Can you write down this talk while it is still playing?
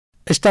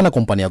Está na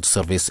companhia do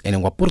serviço em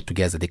língua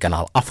portuguesa de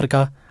Canal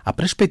África, a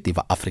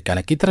perspectiva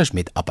africana que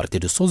transmite a partir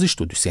dos seus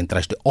estúdios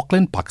centrais de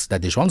Auckland Park,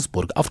 cidade de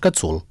Johannesburg, África do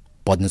Sul.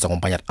 Pode nos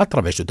acompanhar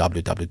através do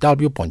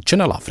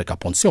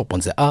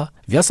www.channelafrica.co.za,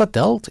 via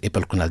satélite e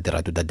pelo canal de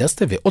rádio da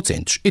DSTV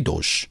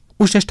 802.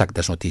 Os destaques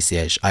das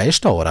notícias a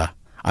esta hora.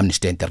 A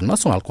Amnistia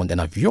Internacional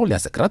condena a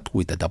violência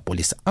gratuita da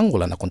polícia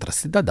angolana contra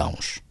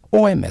cidadãos. A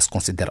OMS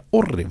considera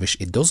horríveis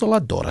e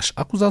desoladoras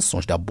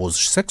acusações de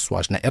abusos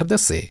sexuais na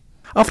RDC.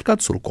 A África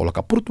do Sul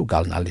coloca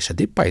Portugal na lista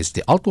de países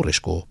de alto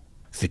risco.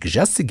 Fique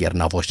já a seguir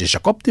na voz de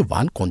Jacob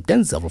Tivan com o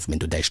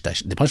desenvolvimento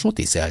destas demais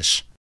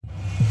notícias.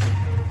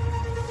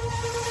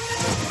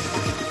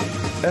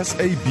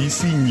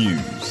 SABC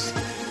News,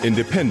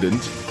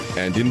 independent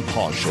and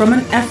impartial. From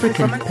an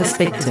African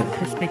perspective.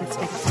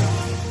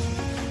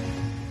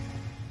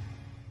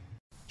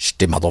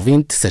 Estimado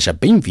ouvinte, seja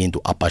bem-vindo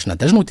à página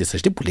das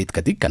notícias de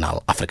política de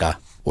Canal África.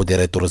 O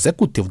diretor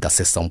executivo da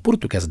seção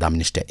portuguesa da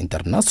Amnistia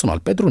Internacional,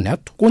 Pedro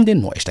Neto,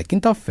 condenou esta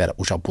quinta-feira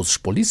os abusos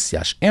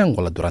policiais em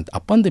Angola durante a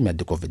pandemia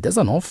de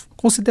Covid-19,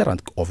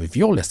 considerando que houve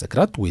violência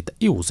gratuita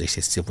e uso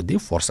excessivo de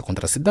força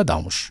contra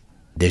cidadãos.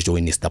 Desde o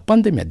início da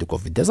pandemia de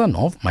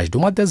Covid-19, mais de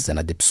uma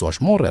dezena de pessoas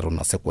morreram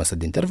na sequência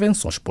de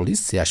intervenções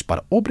policiais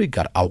para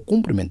obrigar ao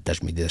cumprimento das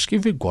medidas que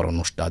vigoram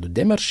no estado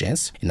de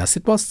emergência e na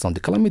situação de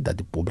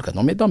calamidade pública,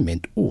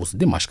 nomeadamente o uso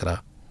de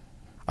máscara.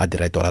 A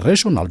diretora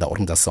regional da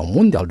Organização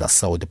Mundial da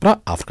Saúde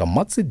para a África,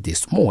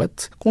 Matsidis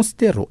Moet,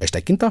 considerou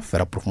esta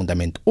quinta-feira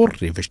profundamente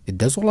horríveis e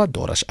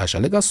desoladoras as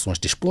alegações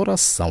de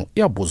exploração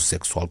e abuso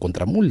sexual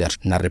contra mulheres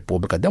na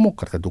República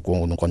Democrática do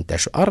Congo no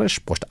contexto à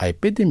resposta à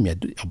epidemia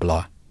do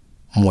Ebola.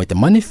 Moet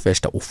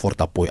manifesta o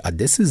forte apoio à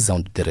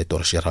decisão do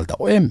diretor-geral da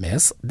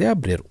OMS de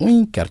abrir um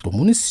inquérito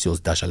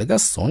minucioso das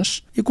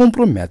alegações e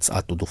compromete-se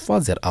a tudo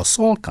fazer ao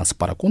seu alcance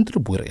para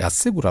contribuir e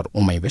assegurar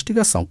uma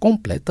investigação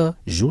completa,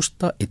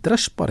 justa e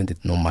transparente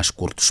no mais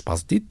curto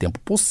espaço de tempo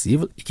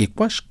possível e que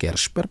quaisquer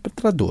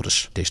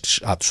perpetradores destes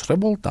atos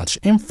revoltantes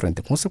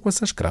enfrentem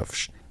consequências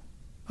graves.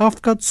 A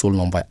África do Sul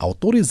não vai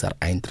autorizar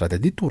a entrada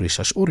de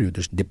turistas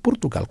oriundos de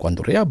Portugal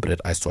quando reabrir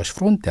as suas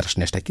fronteiras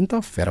nesta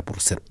quinta-feira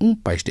por ser um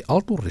país de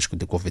alto risco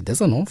de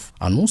Covid-19,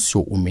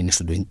 anunciou o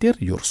ministro do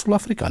Interior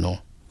sul-africano.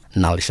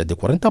 Na lista de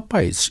 40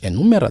 países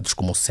enumerados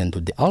como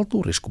sendo de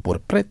alto risco por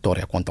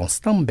Pretória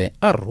contam-se também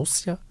a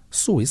Rússia,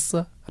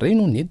 Suíça,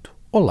 Reino Unido,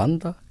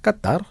 Holanda,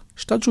 Catar,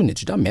 Estados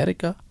Unidos da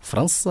América,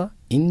 França,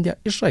 Índia,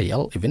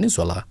 Israel e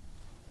Venezuela.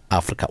 A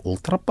África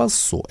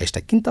ultrapassou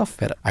esta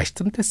quinta-feira as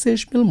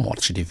 36 mil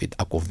mortes devido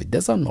à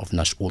Covid-19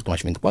 nas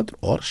últimas 24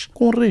 horas,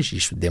 com o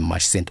registro de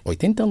mais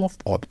 189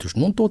 óbitos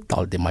num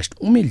total de mais de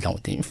 1 milhão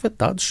de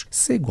infectados,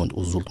 segundo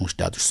os últimos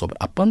dados sobre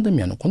a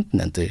pandemia no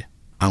continente.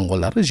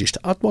 Angola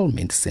registra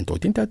atualmente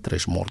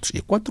 183 mortos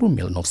e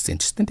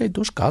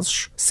 4.972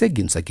 casos,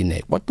 seguindo-se a Guiné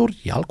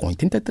Equatorial com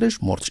 83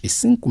 mortos e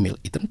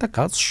 5.030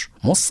 casos,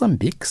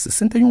 Moçambique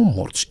 61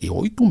 mortos e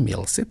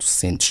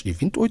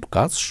 8.728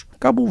 casos,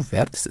 Cabo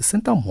Verde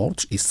 60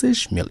 mortos e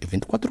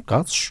 6.024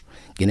 casos,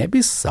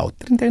 Guiné-Bissau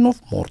 39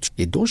 mortos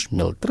e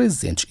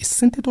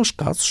 2.362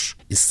 casos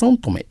e São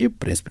Tomé e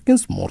Príncipe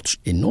 15 mortos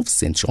e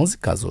 911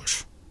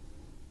 casos.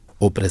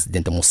 O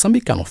presidente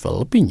moçambicano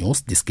Filipe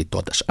Nyusi disse que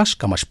todas as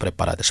camas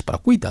preparadas para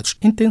cuidados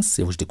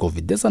intensivos de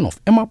Covid-19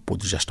 em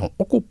Maputo já estão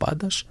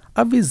ocupadas,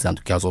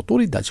 avisando que as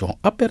autoridades vão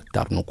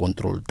apertar no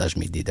controle das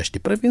medidas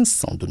de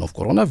prevenção do novo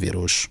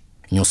coronavírus.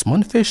 Nyusi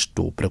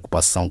manifestou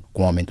preocupação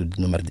com o aumento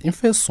do número de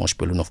infecções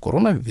pelo novo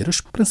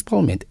coronavírus,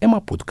 principalmente em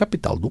Maputo,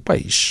 capital do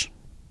país.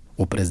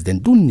 O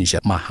presidente do Níger,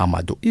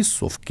 Mahamadou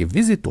Issoufou, que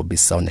visitou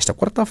Bissau nesta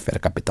quarta-feira,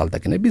 capital da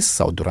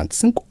Guiné-Bissau, durante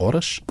 5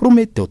 horas,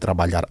 prometeu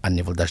trabalhar a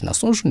nível das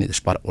Nações Unidas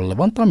para o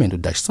levantamento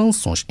das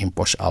sanções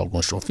impostas a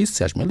alguns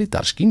oficiais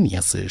militares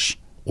guineenses.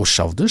 O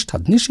chefe do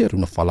Estado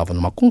nigeriano falava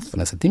numa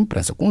conferência de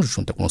imprensa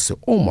conjunta com seu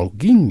homólogo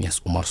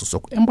guineense, Omar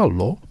Sissoko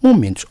Embalo,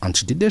 momentos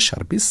antes de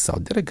deixar Bissau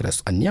de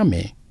regresso a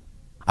Niamey.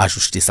 A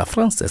justiça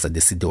francesa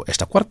decidiu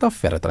esta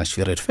quarta-feira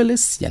transferir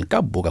Félicien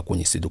Kabuga,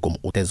 conhecido como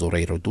o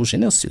tesoureiro do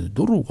genocídio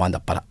do Ruanda,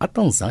 para a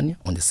Tanzânia,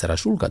 onde será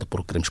julgado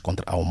por crimes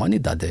contra a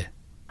humanidade.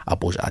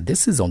 Após a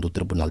decisão do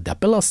Tribunal de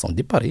Apelação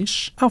de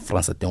Paris, a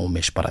França tem um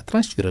mês para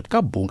transferir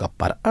Kabuga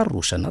para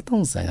Arusha, na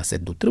Tanzânia,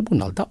 sede do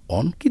Tribunal da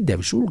ONU, que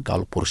deve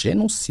julgá-lo por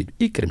genocídio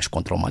e crimes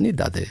contra a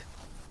humanidade.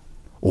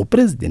 O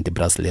presidente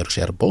brasileiro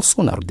Jair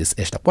Bolsonaro disse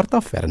esta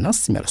quarta-feira na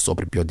Cimeira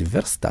sobre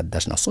Biodiversidade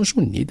das Nações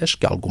Unidas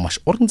que algumas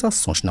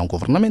organizações não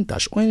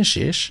governamentais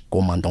ONGs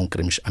comandam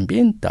crimes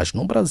ambientais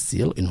no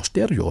Brasil e no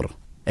exterior.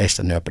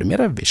 Esta não é a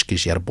primeira vez que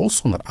Jair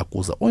Bolsonaro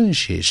acusa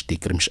ONGs de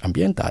crimes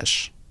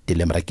ambientais. Te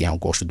lembra que em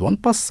agosto do ano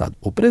passado,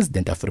 o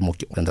presidente afirmou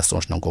que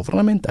organizações não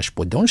governamentais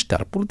podiam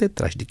estar por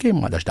detrás de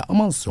queimadas da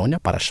Amazônia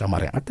para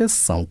chamarem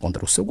atenção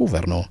contra o seu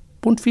governo.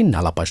 Ponto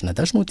final à página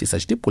das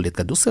notícias de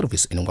política do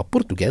serviço em língua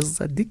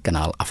portuguesa de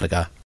Canal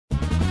África.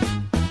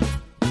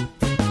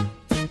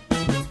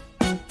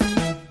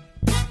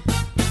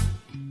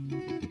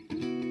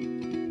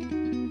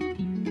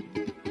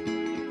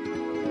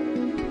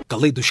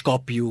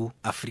 Caleidoscópio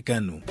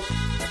africano.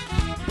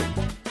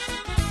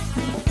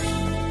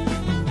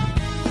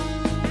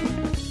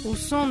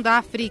 som da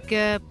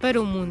África para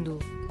o mundo.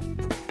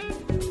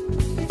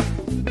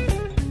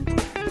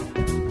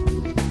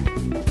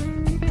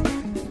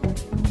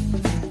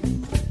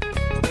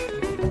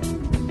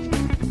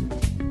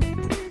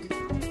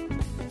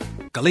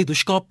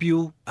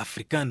 Caleidoscópio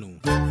africano.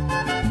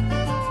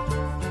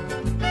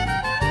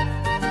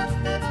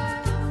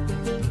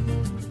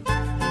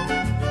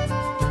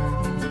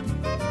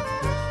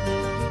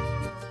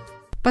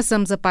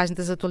 Passamos a página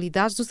das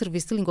atualidades do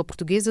Serviço de Língua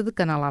Portuguesa de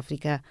Canal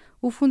África.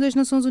 O Fundo das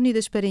Nações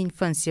Unidas para a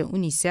Infância,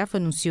 UNICEF,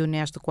 anunciou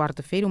nesta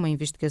quarta-feira uma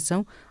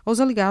investigação aos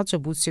alegados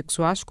abusos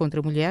sexuais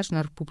contra mulheres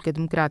na República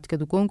Democrática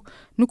do Congo,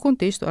 no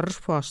contexto da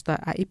resposta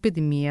à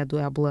epidemia do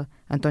ébola.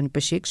 António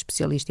Pacheco,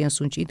 especialista em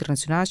assuntos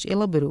internacionais,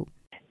 elaborou.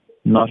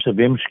 Nós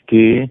sabemos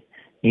que,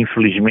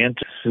 infelizmente,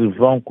 se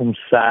vão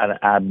começar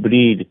a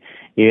abrir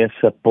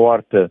essa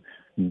porta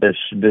das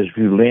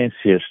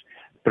violências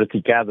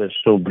praticadas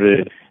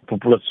sobre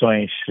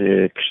populações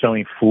que estão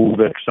em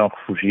fuga, que estão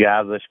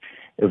refugiadas,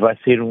 vai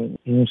ser um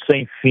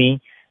sem fim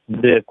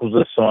de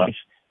acusações,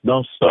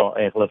 não só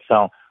em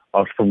relação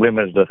aos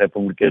problemas da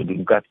República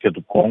Democrática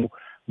do Congo,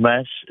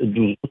 mas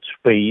dos outros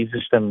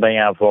países também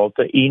à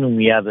volta, e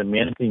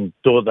nomeadamente em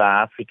toda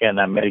a África,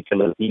 na América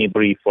Latina e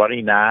por aí fora,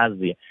 e na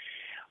Ásia.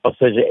 Ou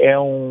seja, é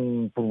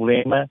um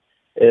problema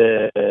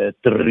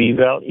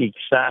terrível e que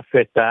está a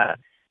afetar,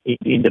 e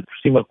ainda por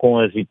cima com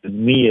as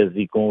epidemias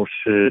e com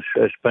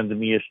as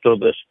pandemias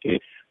todas que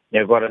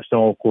agora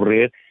estão a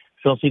ocorrer,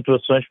 são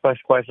situações para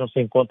as quais não se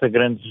encontra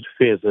grandes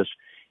defesas,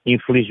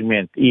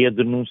 infelizmente. E a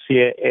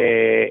denúncia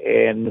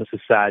é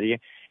necessária,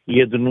 e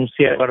a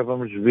denúncia, agora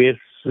vamos ver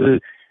se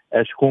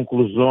as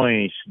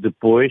conclusões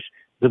depois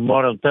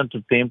demoram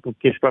tanto tempo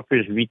que as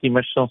próprias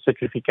vítimas são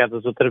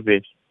sacrificadas outra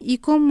vez. E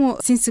como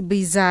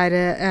sensibilizar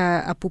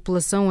a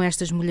população,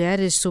 estas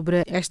mulheres, sobre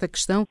esta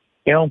questão?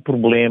 É um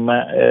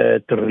problema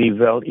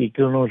terrível e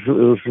que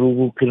eu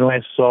julgo que não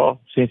é só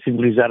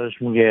sensibilizar as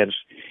mulheres,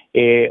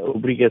 é a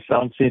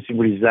obrigação de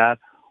sensibilizar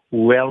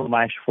o elo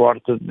mais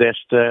forte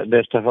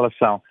desta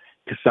relação,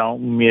 que são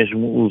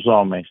mesmo os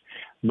homens.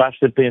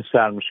 Basta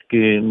pensarmos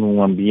que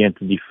num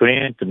ambiente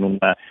diferente,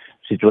 numa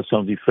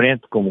situação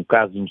diferente, como o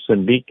caso de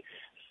Moçambique,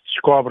 se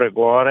descobre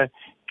agora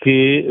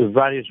que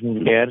várias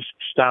mulheres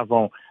que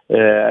estavam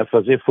a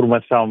fazer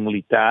formação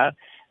militar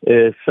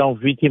são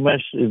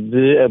vítimas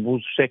de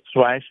abusos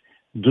sexuais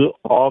de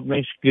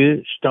homens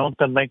que estão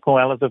também com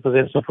elas a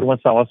fazer essa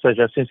formação, ou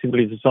seja, a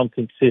sensibilização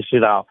tem que ser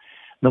geral.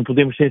 Não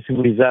podemos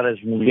sensibilizar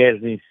as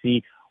mulheres em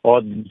si ou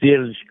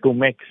dizer-lhes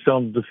como é que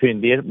são de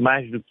defender,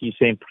 mais do que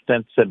isso é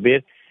importante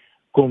saber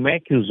como é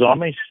que os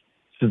homens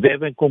se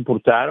devem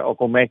comportar ou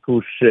como é que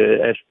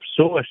as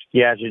pessoas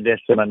que agem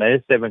desta maneira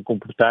se devem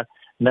comportar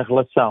na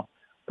relação.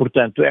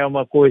 Portanto, é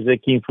uma coisa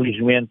que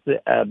infelizmente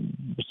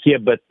se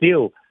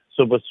abateu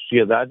sobre a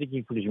sociedade e que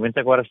infelizmente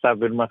agora está a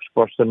haver uma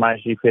resposta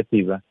mais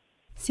efetiva.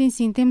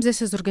 Sim, temos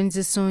estas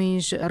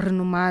organizações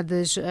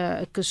renomadas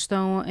que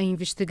estão a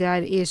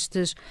investigar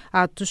estes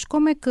atos.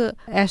 Como é que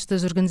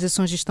estas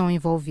organizações estão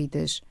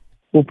envolvidas?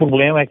 O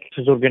problema é que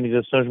estas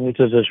organizações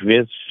muitas das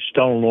vezes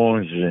estão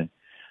longe,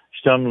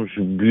 estão nos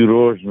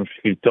bureaus, nos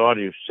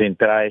escritórios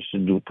centrais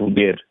do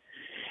poder.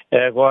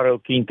 Agora o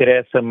que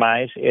interessa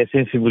mais é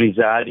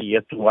sensibilizar e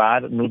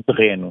atuar no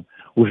terreno.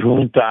 Os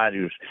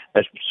voluntários,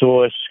 as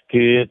pessoas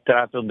que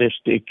tratam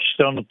que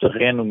estão no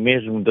terreno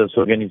mesmo das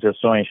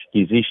organizações que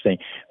existem,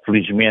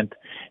 felizmente,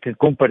 que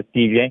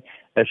compartilhem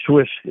as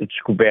suas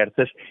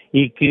descobertas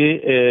e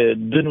que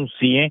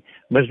denunciem,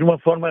 mas de uma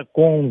forma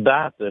com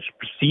datas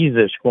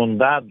precisas, com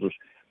dados,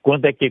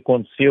 quando é que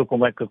aconteceu,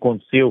 como é que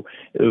aconteceu,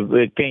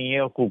 quem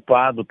é o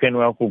culpado, quem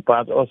não é o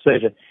culpado, ou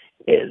seja,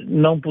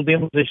 não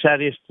podemos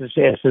deixar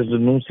estas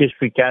denúncias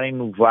ficarem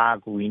no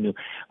vago e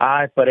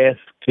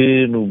parece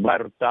que no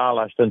bairro tal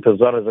às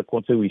tantas horas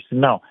aconteceu isso.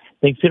 Não,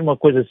 tem que ser uma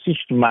coisa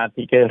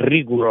sistemática,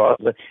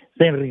 rigorosa,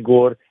 sem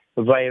rigor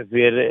vai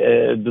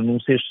haver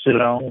denúncias que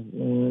serão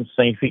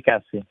sem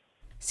eficácia.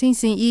 Sim,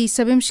 e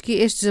sabemos que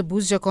estes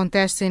abusos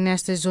acontecem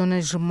nestas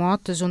zonas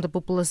remotas, onde a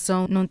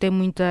população não tem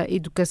muita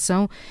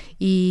educação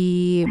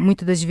e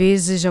muitas das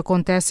vezes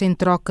acontece em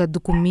troca de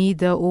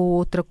comida ou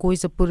outra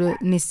coisa por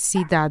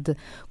necessidade.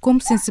 Como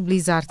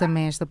sensibilizar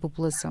também esta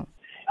população?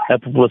 A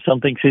população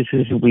tem que ser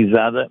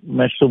sensibilizada,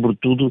 mas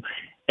sobretudo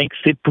tem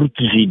que ser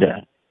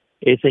protegida.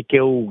 Esse é que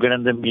é o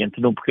grande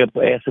ambiente, não, porque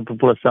essa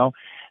população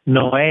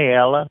não é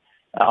ela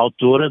a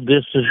autora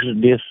desses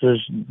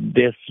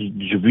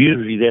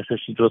desvios e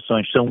dessas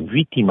situações. São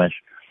vítimas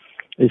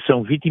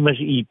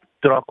e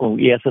trocam,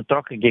 e essa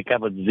troca que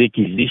acaba de dizer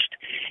que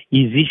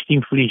existe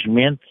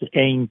infelizmente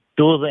em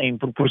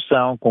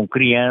proporção, com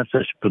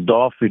crianças,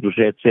 pedófilos,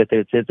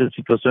 etc,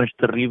 situações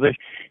terríveis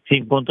que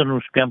se encontram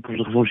nos campos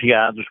de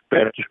refugiados,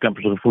 perto dos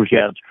campos de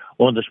refugiados,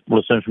 onde as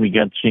populações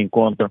migrantes se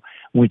encontram,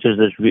 muitas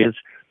das vezes,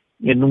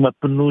 numa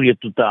penúria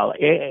total.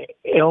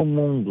 É um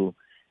mundo.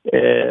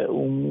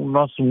 O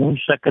nosso mundo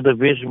está cada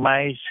vez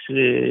mais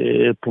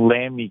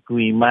polémico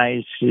e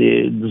mais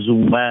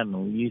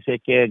desumano, e isso é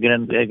que é a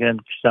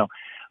grande questão.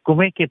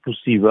 Como é que é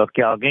possível que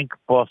alguém que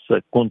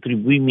possa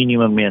contribuir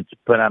minimamente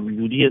para a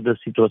melhoria da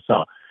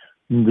situação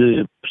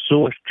de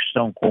pessoas que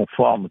estão com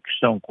fome, que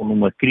estão com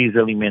uma crise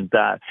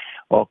alimentar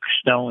ou que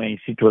estão em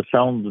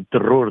situação de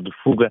terror, de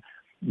fuga,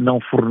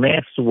 não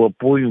fornece o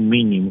apoio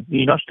mínimo.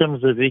 E nós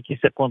estamos a ver que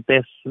isso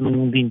acontece no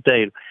mundo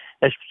inteiro.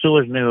 As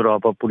pessoas na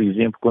Europa, por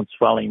exemplo, quando se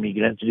fala em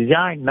imigrantes,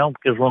 dizem, não,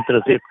 porque eles vão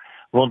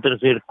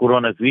trazer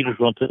coronavírus,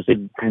 vão trazer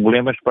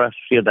problemas para as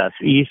sociedades.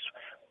 E isso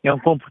é um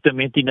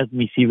comportamento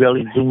inadmissível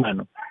e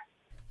desumano.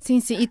 Sim,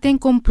 e tem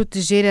como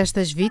proteger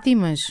estas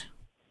vítimas?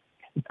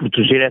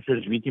 Proteger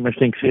essas vítimas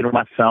tem que ser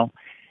uma ação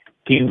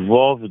que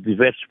envolve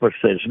diversos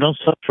parceiros, não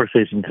só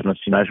parceiros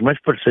internacionais,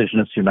 mas parceiros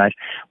nacionais,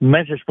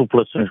 mas as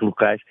populações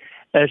locais,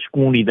 as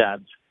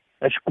comunidades,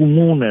 as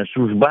comunas,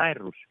 os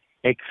bairros,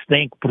 é que se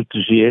têm que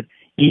proteger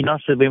e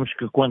nós sabemos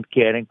que quando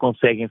querem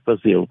conseguem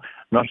fazê-lo.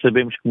 Nós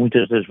sabemos que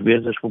muitas das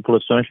vezes as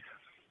populações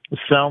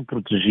são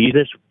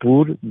protegidas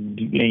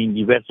em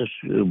diversos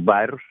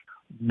bairros,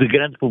 de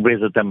grande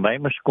pobreza também,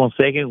 mas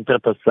conseguem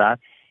ultrapassar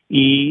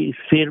e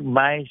ter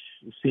mais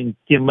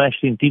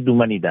sentido de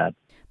humanidade.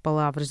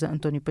 Palavras de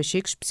António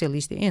Pacheco,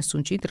 especialista em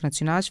assuntos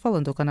internacionais,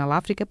 falando ao Canal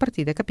África a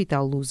partir da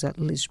capital lusa,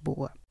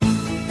 Lisboa.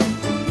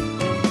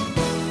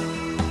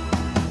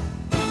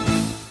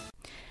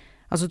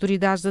 As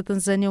autoridades da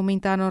Tanzânia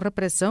aumentaram a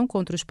repressão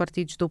contra os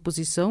partidos da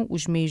oposição,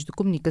 os meios de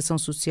comunicação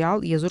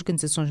social e as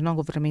organizações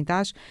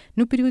não-governamentais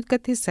no período que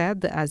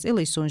antecede às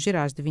eleições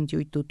gerais de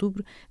 28 de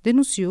outubro,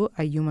 denunciou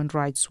a Human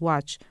Rights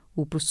Watch.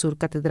 O professor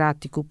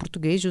catedrático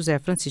português José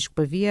Francisco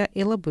Pavia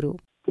elaborou.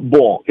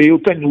 Bom, eu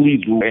tenho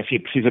lido,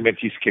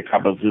 precisamente isso que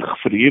acaba de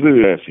referir,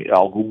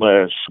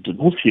 algumas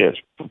denúncias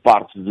por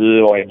parte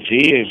de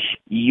ONGs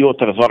e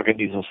outras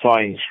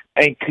organizações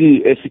em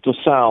que a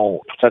situação,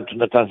 portanto,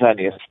 na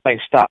Tanzânia se tem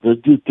estado a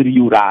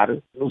deteriorar,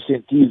 no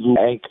sentido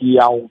em que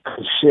há um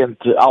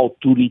crescente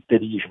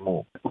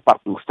autoritarismo por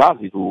parte do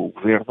Estado e do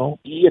Governo,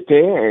 e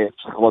até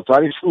esses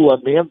relatórios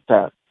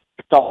lamenta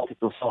que tal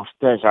situação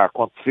esteja a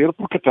acontecer,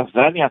 porque a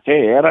Tanzânia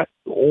até era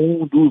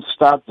um dos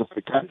Estados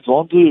africanos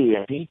onde,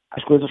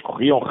 as coisas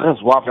corriam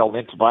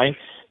razoavelmente bem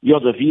e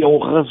onde havia um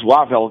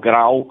razoável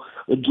grau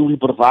de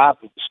liberdade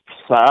de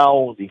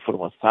expressão, de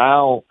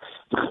informação,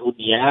 de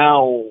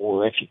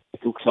reunião,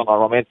 aquilo que são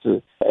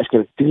normalmente as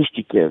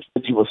características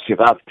de uma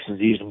sociedade que se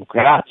diz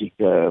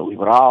democrática,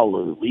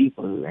 liberal,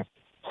 livre,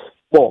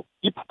 Bom,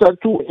 e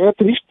portanto é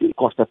triste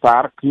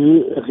constatar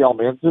que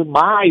realmente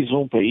mais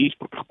um país,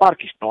 porque repare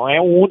que isto não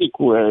é o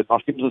único,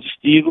 nós temos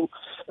assistido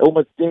a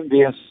uma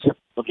tendência,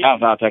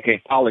 aliás há até quem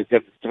fala em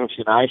termos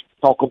internacionais,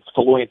 tal como se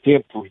falou em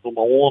tempos de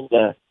uma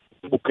onda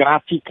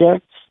democrática,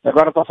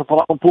 agora está-se a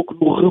falar um pouco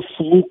do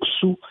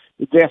refluxo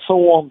dessa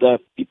onda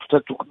e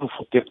portanto o que no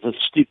fundo temos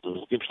assistido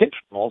nos últimos tempos,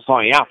 não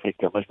só em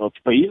África mas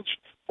noutros países,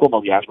 como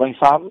aliás bem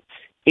sabe,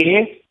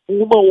 é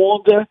uma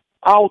onda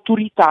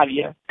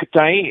autoritária que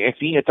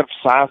tem,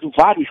 atravessado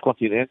vários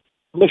continentes,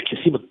 mas que,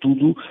 acima de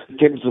tudo,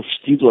 temos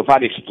assistido a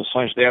várias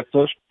situações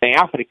dessas em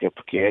África,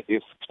 porque é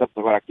desse que estamos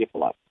agora aqui a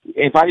falar.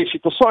 Em várias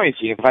situações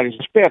e em vários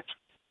aspectos.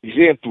 Por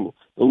exemplo,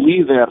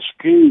 líderes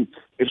que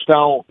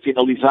estão a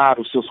finalizar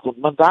o seu segundo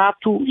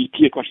mandato e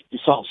que a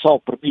Constituição só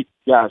permite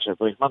que haja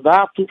 2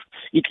 mandatos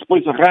e que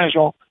depois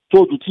arranjam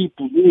todo o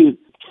tipo de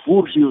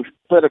refúgios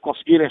para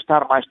conseguirem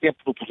estar mais tempo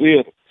no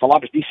poder.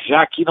 Falámos disso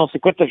já aqui não sei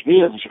quantas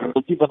vezes,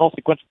 relativo a não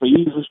sei quantos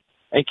países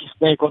em que isso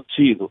tem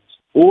acontecido.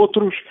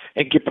 Outros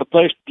em que, a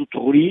pretexto do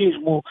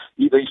terrorismo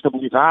e da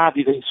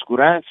instabilidade e da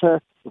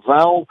insegurança,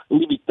 vão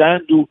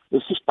limitando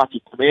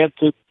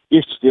sistematicamente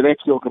estes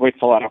direitos que eu acabei de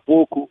falar há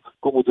pouco,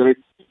 como o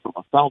direito de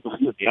informação,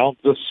 de reunião,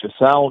 de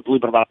associação, de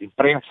liberdade de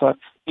imprensa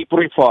e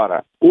por aí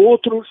fora.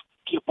 Outros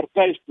que, a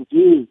pretexto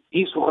de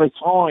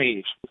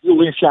insurreições,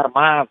 violência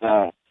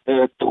armada,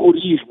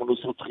 terrorismo no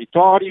seu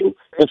território,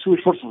 as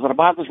suas forças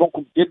armadas vão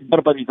cometer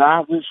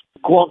barbaridades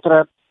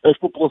contra as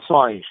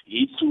populações.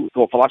 E isso,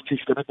 estou a falar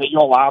especificamente aí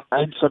ao lado,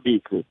 em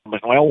Moçambique, mas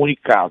não é o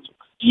único caso.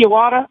 E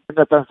agora,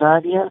 na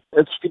Tanzânia,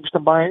 assistimos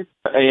também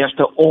a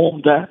esta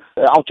onda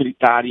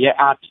autoritária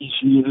a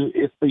atingir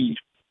esse país.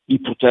 E,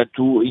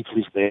 portanto,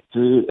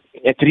 infelizmente,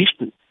 é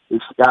triste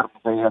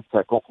chegarmos a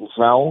essa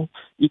conclusão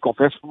e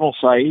confesso que não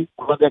sei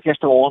quando é que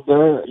esta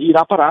onda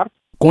irá parar.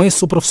 Com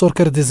isso, o professor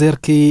quer dizer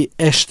que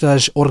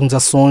estas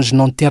organizações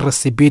não têm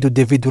recebido o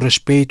devido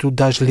respeito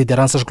das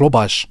lideranças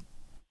globais?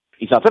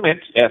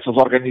 Exatamente. Essas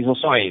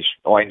organizações,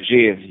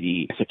 ONGs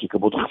e essa que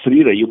acabou de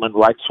referir, a Human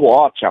Rights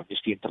Watch, a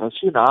Amnistia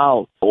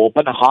Internacional, a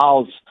Open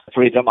House,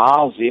 Freedom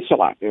House, e sei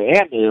lá,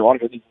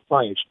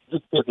 organizações de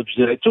defesa dos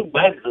direitos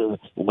humanos,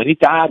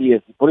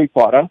 humanitárias e por aí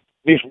fora,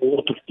 mesmo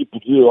outro tipo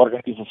de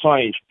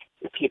organizações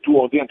que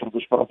atuam dentro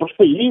dos próprios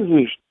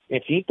países,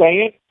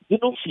 têm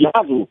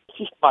denunciado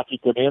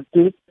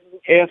sistematicamente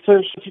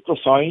essas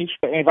situações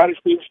em vários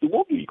países do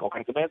mundo e,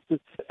 concretamente,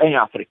 em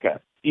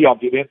África. E,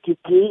 obviamente,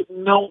 que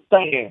não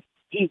têm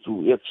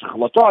tido esses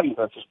relatórios,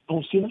 essas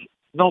denúncias,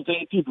 não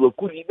têm tido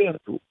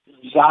acolhimento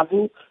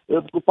desejado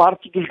por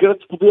parte dos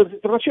grandes poderes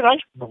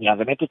internacionais,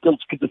 nomeadamente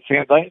aqueles que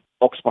defendem,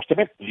 ou que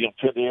supostamente deviam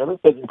defender,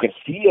 a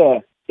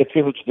democracia, a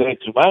defesa dos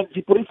direitos humanos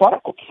e por aí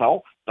fora, como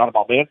são,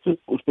 normalmente,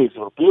 os países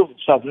europeus, os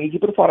Estados Unidos e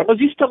por aí fora. Mas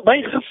isso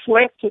também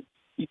reflete,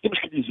 e temos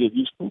que dizer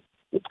isto,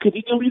 um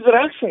bocadinho a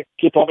liderança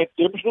que atualmente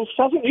temos nos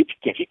Estados Unidos,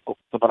 que, enfim, como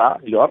saberá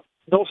melhor,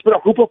 não se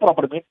preocupa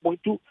propriamente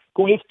muito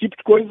com esse tipo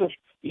de coisas.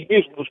 E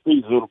mesmo nos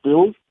países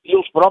europeus,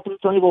 eles próprios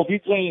estão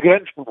envolvidos em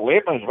grandes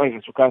problemas.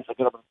 Veja-se o caso da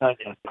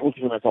Grã-Bretanha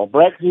relativamente ao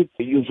Brexit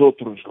e os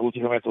outros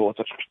relativamente a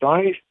outras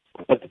questões,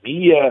 a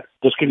pandemia,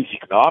 das crises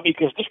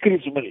económicas, das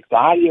crises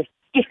humanitárias,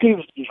 das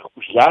crises dos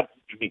refugiados,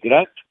 dos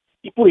migrantes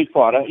e por aí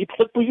fora. E,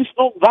 portanto, por isso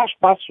não dá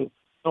espaço,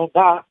 não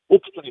dá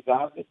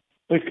oportunidade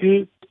para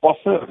que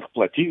possa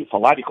refletir,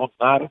 falar e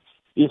condenar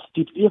esse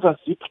tipo de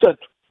avanços. E,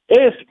 portanto,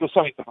 a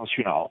situação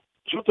internacional,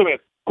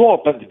 juntamente com a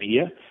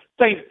pandemia,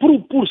 tem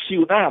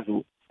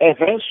proporcionado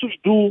avanços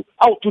do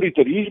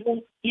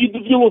autoritarismo e de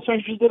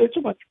violações dos direitos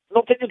humanos.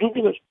 Não tenha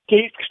dúvidas que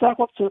é isto que está a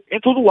acontecer. Em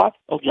todo o lado,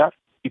 aliás.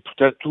 E,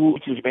 portanto,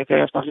 infelizmente,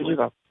 é esta a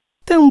realidade.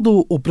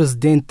 Tendo o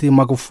presidente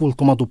Magufuli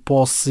tomado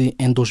posse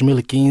em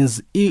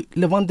 2015 e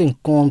levando em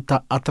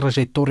conta a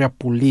trajetória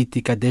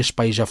política deste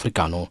país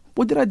africano,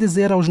 poderá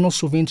dizer aos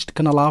nossos ouvintes de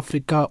Canal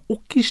África o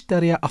que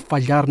estaria a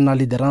falhar na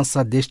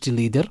liderança deste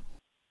líder?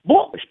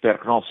 Bom, espero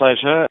que não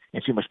seja,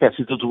 enfim, uma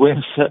espécie de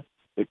doença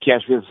que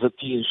às vezes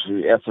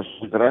atinge essas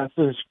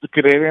lideranças de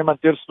quererem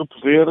manter-se no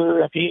poder,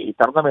 enfim,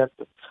 eternamente.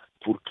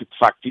 Porque, de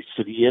facto, isso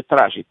seria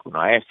trágico,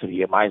 não é?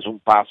 Seria mais um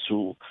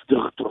passo de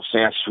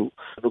retrocesso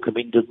no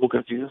caminho da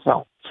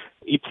democratização.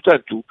 E,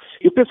 portanto,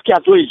 eu penso que há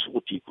dois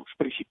motivos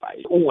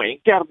principais. Um é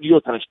interno e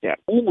outro é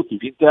externo. O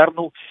motivo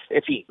interno,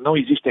 enfim, não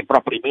existem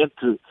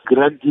propriamente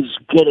grandes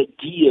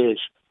garantias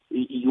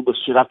e uma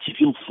sociedade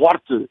civil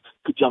forte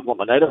que, de alguma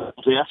maneira,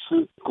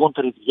 pudesse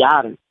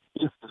contrariar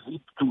esses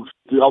ímpetos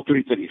de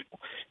autoritarismo.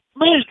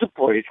 Mas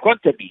depois,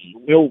 quanto a mim, o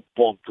meu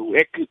ponto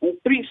é que o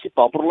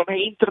principal problema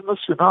é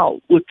internacional.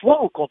 O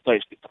atual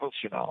contexto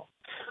internacional,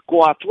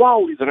 com a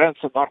atual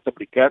liderança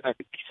norte-americana,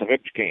 que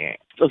sabemos quem é,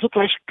 as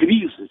atuais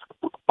crises,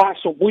 porque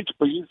passam muitos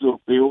países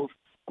europeus,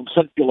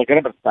 começando pela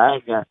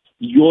Grã-Bretanha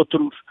e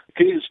outros,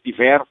 crises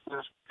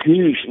diversas,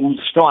 que os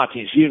estão a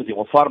atingir de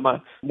uma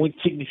forma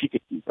muito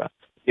significativa.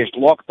 Desde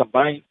logo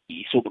também,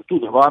 e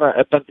sobretudo agora,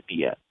 a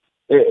pandemia.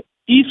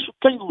 Isso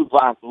tem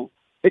levado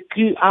a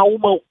que há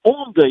uma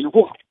onda, eu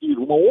vou repetir,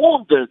 uma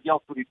onda de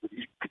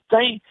autoritarismo que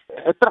tem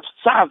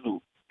atravessado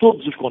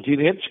todos os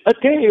continentes,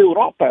 até a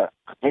Europa,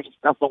 veja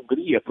o caso da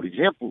Hungria, por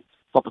exemplo,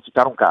 só para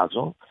citar um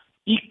caso,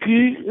 e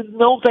que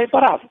não tem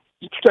parado.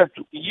 E,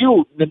 portanto,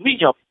 na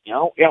minha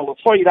opinião, ela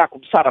só irá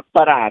começar a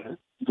parar,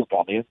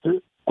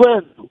 eventualmente,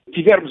 quando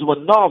tivermos uma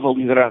nova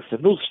liderança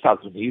nos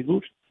Estados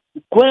Unidos,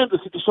 quando a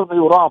situação na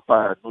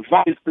Europa, nos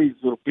vários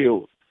países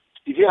europeus,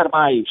 estiver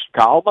mais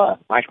calma,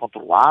 mais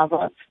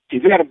controlada,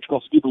 tivermos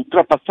conseguido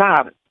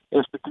ultrapassar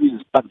esta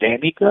crise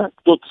pandémica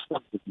que todos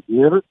estamos a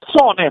viver,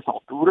 só nessa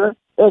altura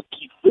é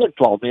que,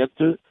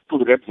 eventualmente,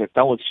 poderemos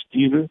então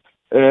assistir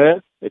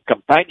a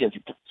campanhas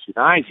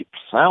internacionais e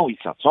pressão e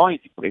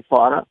sanções e por aí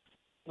fora,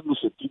 no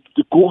sentido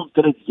de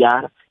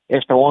contrariar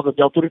esta onda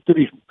de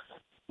autoritarismo.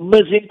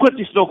 Mas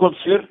enquanto isso não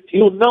acontecer,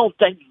 eu não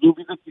tenho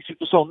dúvida que a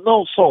situação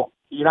não só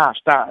irá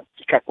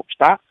ficar como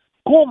está,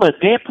 como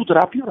até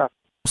poderá piorar.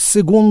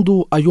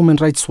 Segundo a Human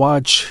Rights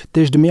Watch,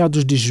 desde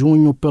meados de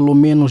junho, pelo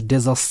menos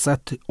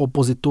 17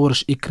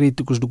 opositores e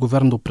críticos do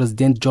governo do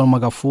presidente John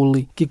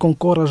Magufuli que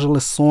concorrem às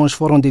eleições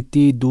foram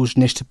detidos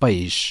neste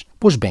país.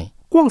 Pois bem,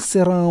 quais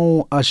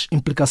serão as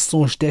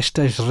implicações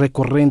destas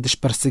recorrentes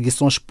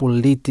perseguições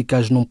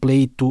políticas num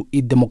pleito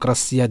e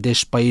democracia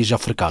deste país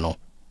africano?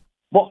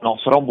 Bom, não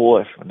serão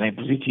boas, nem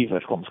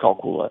positivas, como se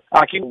calcula.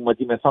 Há aqui uma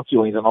dimensão que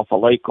eu ainda não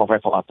falei e que convém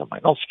falar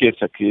também. Não se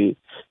esqueça que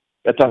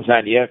a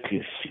Tanzânia, que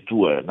se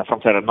situa na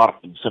fronteira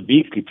norte de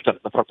Moçambique e,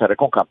 portanto, na fronteira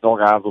com Cabo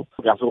Delgado,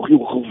 aliás, o rio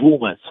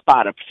Rovuma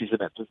separa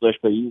precisamente os dois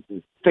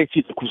países, tem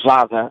sido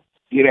acusada,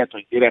 direta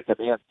ou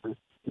indiretamente,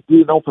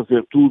 de não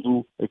fazer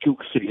tudo aquilo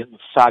que seria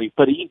necessário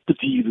para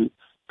impedir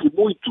que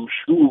muitos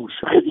dos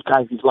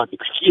radicais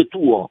islâmicos que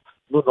atuam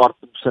no norte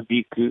de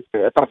Moçambique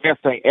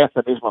atravessem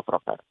essa mesma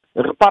fronteira.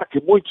 Repare que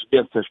muitas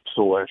dessas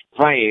pessoas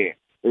vêm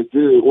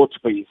de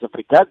outros países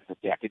africanos,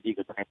 até há quem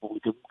diga da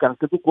República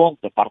Democrática do Congo,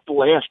 da parte do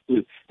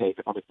leste,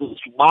 eventualmente da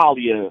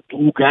Somália, do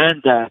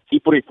Uganda e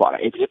por aí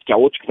fora. É evidente que há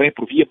outros que vêm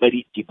por via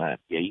marítima.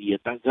 E aí a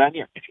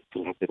Tanzânia, enfim,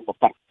 poderá ter uma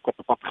parte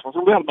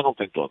responsabilidade, mas não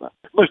tem toda.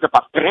 Mas da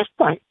parte terrestre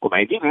tem, como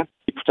é evidente.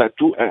 E,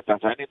 portanto, a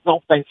Tanzânia não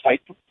tem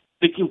feito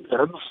aquilo que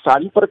era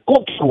necessário para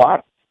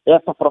controlar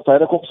essa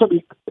fronteira com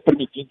Moçambique,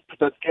 permitindo,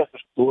 portanto, que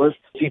essas pessoas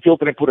se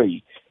infiltrem por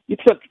aí. E,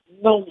 portanto,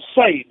 não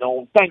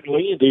tenho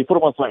ainda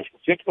informações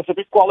suficientes para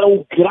saber qual é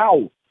o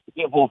grau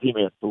de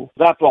envolvimento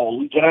da atual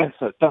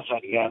liderança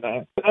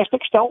tanzaniana nesta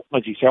questão,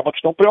 mas isso é uma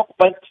questão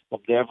preocupante,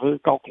 como deve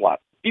calcular.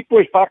 E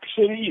depois, para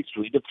acrescer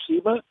isso, ainda por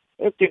cima,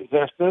 temos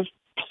estas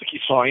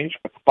perseguições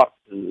por parte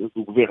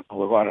do governo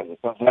agora da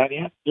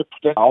Tanzânia,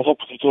 portanto, aos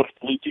opositores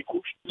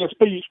políticos nesse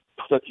país.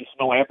 Portanto, isso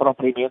não é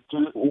propriamente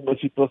uma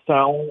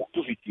situação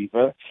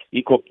positiva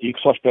e, como digo,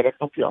 só espero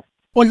que não piore.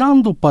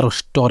 Olhando para o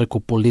histórico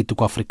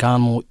político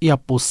africano e a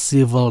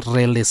possível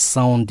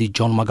reeleição de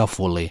John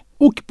Magufuli,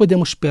 o que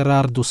podemos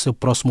esperar do seu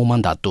próximo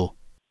mandato?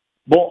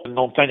 Bom,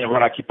 não tenho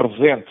agora aqui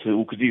presente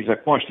o que diz a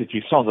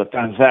Constituição da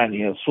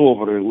Tanzânia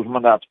sobre os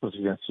mandatos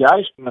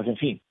presidenciais, mas,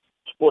 enfim,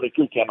 for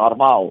aquilo que é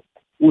normal,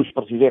 os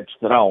presidentes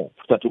terão,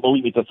 portanto, uma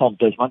limitação de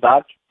 2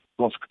 mandatos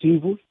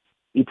consecutivos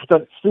e,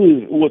 portanto,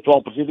 se o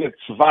atual presidente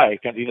se vai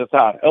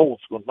candidatar a um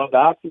segundo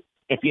mandato,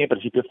 enfim, em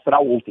princípio será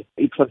o último.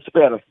 E, portanto,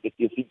 espera-se que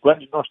daqui a 5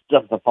 anos nós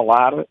estejamos a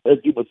falar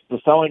de uma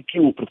situação em que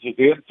o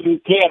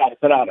presidente quer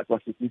alterar a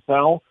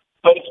Constituição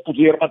para se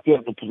poder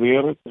manter no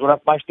poder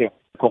durante mais tempo,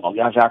 como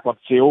aliás já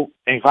aconteceu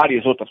em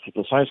várias outras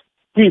situações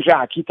que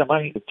já aqui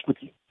também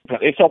discutimos.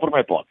 Esse é o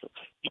primeiro ponto.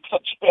 E,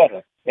 portanto,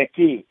 espera é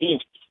que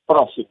estes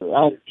próximos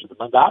anos de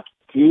mandato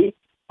que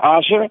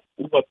haja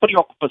uma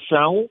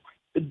preocupação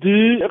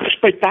de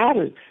respeitar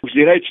os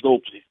direitos da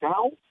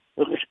oposição,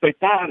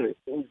 respeitar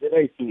os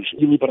direitos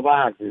e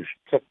liberdades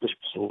das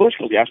pessoas,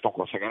 que aliás estão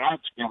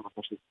consagrados, quer na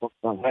Constituição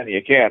da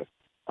Tanzânia, quer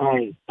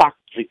em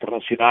pactos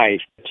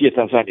internacionais que a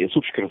Tanzânia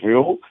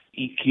subscreveu,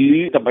 e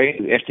que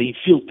também esta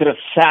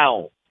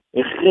infiltração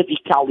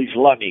radical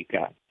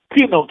islâmica,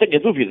 que não tenha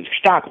dúvidas que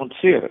está a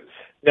acontecer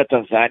na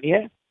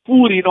Tanzânia,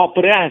 por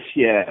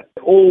inoperância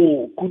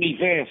ou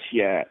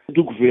conivência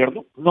do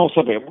governo, não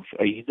sabemos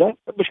ainda,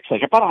 mas que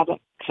seja parada.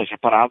 Que seja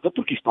parada,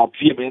 porque isto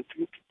obviamente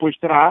depois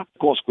terá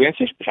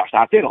consequências, já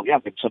está a ter,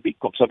 aliás, em Moçambique,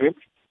 como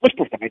sabemos, mas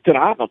depois também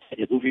terá, não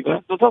tenha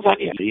dúvida, na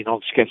Tanzânia. E não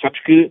nos esqueçamos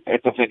que a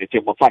Tanzânia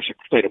tem uma faixa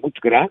costeira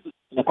muito grande,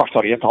 na costa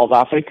oriental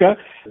da África,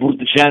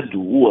 bordejando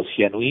o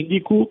Oceano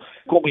Índico,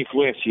 com uma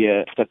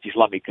influência, portanto,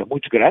 islâmica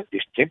muito grande,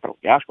 desde sempre,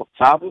 aliás, como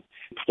sabe.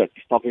 Portanto,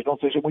 isso talvez não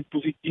seja muito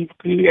positivo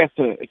que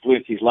essa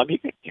influência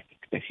islâmica, que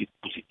tem sido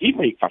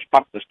positiva e que faz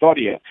parte da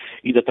história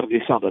e da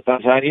tradição da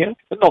Tanzânia,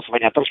 não se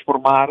venha a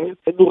transformar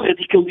no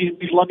radicalismo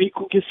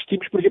islâmico que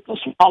assistimos, por exemplo,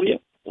 na Somália,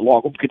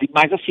 logo um bocadinho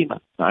mais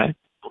acima, não é?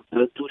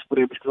 Portanto,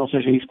 esperemos que não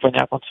seja isso que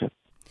venha a acontecer.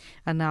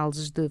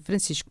 Análises de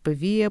Francisco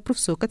Pavia,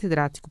 professor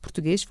catedrático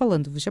português,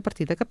 falando-vos a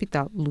partir da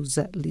capital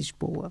lusa,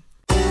 Lisboa.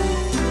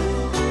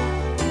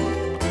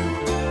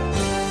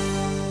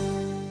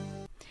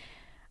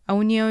 A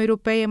União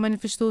Europeia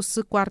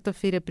manifestou-se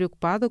quarta-feira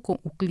preocupada com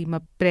o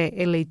clima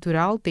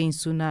pré-eleitoral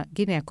tenso na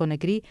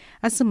Guiné-Conakry,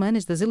 às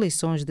semanas das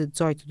eleições de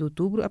 18 de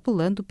outubro,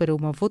 apelando para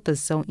uma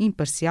votação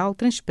imparcial,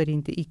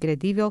 transparente e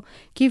credível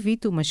que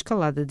evite uma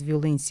escalada de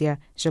violência.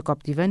 Jacob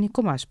Tivani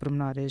com mais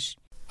pormenores.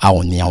 A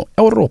União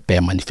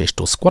Europeia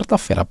manifestou-se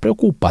quarta-feira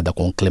preocupada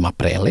com o clima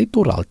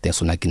pré-eleitoral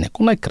tenso na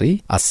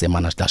Guiné-Conakry, às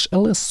semanas das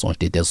eleições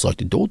de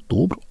 18 de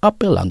outubro,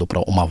 apelando para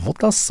uma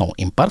votação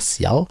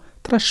imparcial,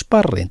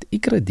 transparente e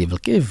credível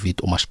que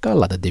evite uma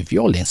escalada de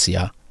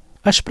violência.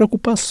 As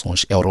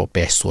preocupações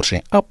europeias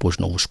surgem após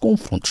novos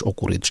confrontos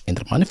ocorridos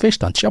entre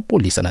manifestantes e a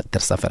polícia na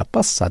terça-feira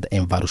passada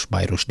em vários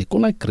bairros de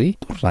Conakry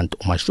durante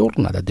uma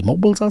jornada de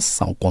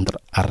mobilização contra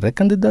a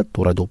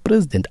recandidatura do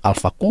presidente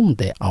Alpha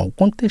Condé ao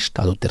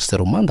contestado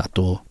terceiro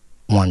mandato.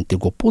 O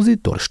antigo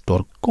opositor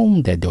Stork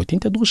Condé, de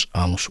 82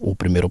 anos, o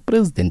primeiro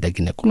presidente da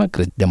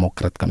Guiné-Conakry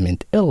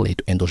democraticamente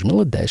eleito em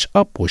 2010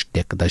 após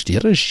décadas de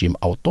regime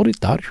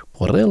autoritário,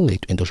 foi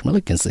reeleito em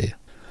 2015.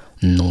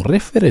 Num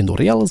referendo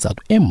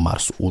realizado em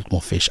março último,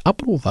 fez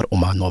aprovar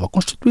uma nova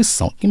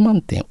Constituição que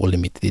mantém o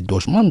limite de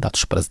 2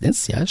 mandatos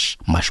presidenciais,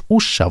 mas o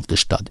chefe de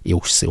Estado e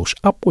os seus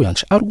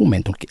apoiantes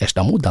argumentam que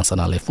esta mudança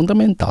na lei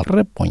fundamental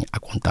repõe a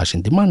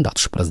contagem de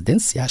mandatos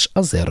presidenciais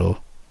a 0.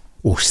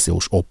 Os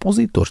seus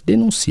opositores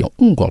denunciam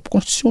um golpe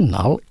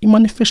constitucional e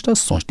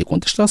manifestações de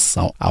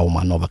contestação a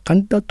uma nova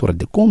candidatura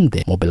de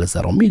Condé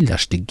mobilizaram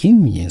milhares de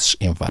guineenses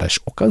em várias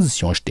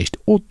ocasiões desde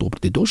outubro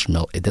de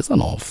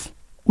 2019.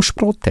 Os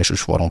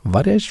protestos foram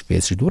várias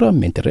vezes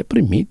duramente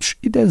reprimidos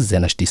e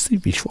dezenas de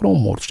civis foram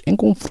mortos em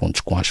confrontos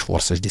com as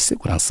forças de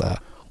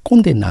segurança.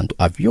 Condenando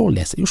a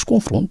violência e os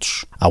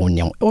confrontos, a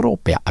União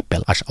Europeia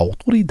apela às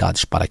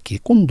autoridades para que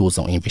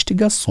conduzam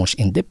investigações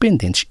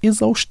independentes e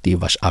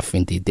exaustivas a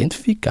fim de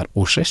identificar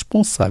os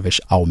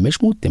responsáveis, ao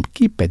mesmo tempo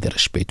que pede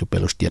respeito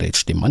pelos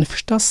direitos de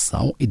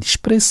manifestação e de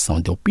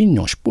expressão de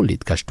opiniões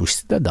políticas dos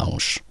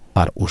cidadãos.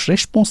 Para os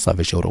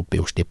responsáveis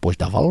europeus, depois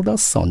da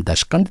validação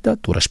das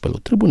candidaturas pelo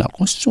Tribunal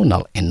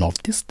Constitucional em 9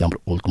 de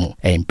setembro último,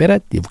 é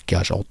imperativo que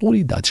as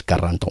autoridades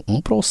garantam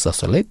um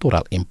processo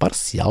eleitoral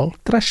imparcial,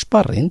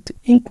 transparente,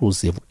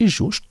 inclusivo e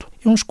justo,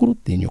 e um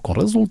escrutínio com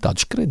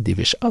resultados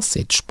credíveis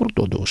aceitos por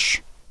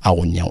todos. A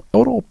União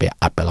Europeia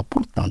apela,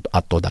 portanto,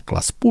 a toda a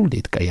classe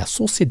política e a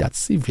sociedade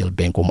civil,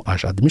 bem como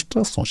as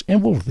administrações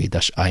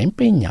envolvidas, a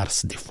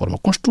empenhar-se de forma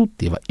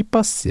construtiva e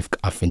pacífica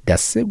a fim de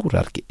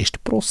assegurar que este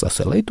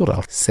processo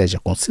eleitoral seja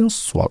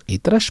consensual e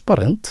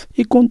transparente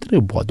e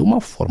contribua de uma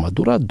forma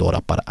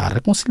duradoura para a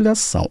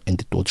reconciliação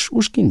entre todos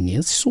os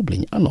guineenses,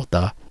 sublinha a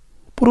nota.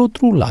 Por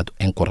outro lado,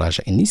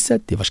 encoraja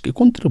iniciativas que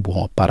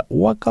contribuam para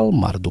o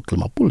acalmar do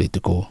clima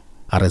político.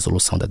 A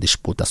resolução da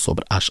disputa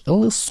sobre as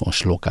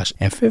eleições locais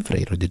em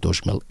fevereiro de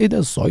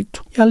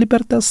 2018 e a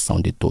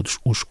libertação de todos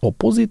os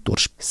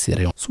opositores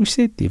seriam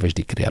suscetíveis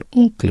de criar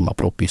um clima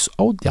propício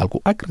ao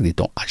diálogo,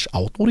 acreditam as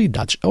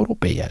autoridades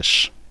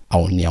europeias. A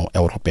União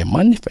Europeia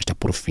manifesta,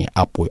 por fim,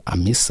 apoio à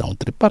missão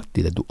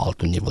tripartida do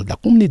alto nível da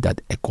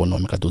Comunidade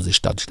Econômica dos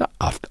Estados da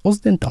África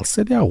Ocidental,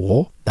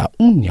 CEDEAO, da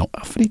União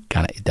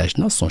Africana e das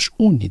Nações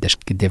Unidas,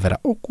 que deverá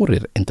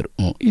ocorrer entre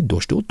 1 e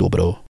 2 de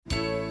outubro.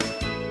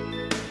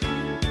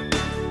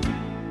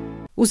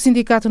 O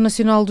Sindicato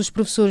Nacional dos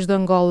Professores de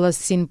Angola,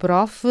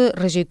 SINPROF,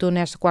 rejeitou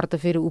nesta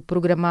quarta-feira o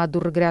programado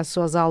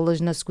regresso às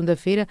aulas na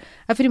segunda-feira,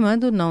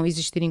 afirmando não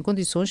existirem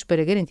condições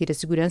para garantir a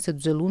segurança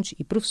dos alunos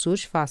e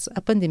professores face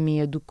à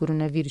pandemia do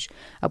coronavírus.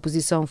 A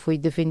posição foi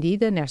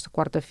defendida nesta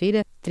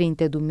quarta-feira,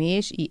 30 do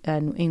mês e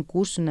ano em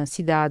curso, na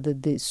cidade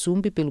de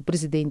Sumbe, pelo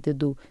presidente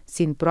do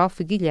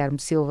SINPROF, Guilherme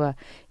Silva.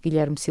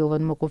 Guilherme Silva,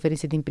 numa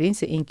conferência de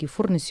imprensa em que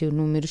forneceu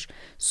números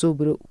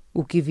sobre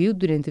o que viu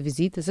durante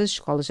visitas às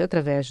escolas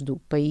através do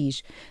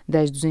país.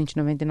 Das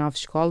 299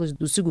 escolas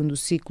do segundo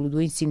ciclo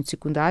do ensino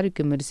secundário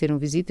que mereceram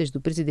visitas do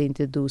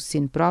presidente do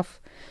SINPROF,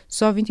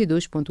 só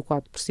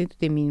 22,4%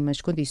 têm mínimas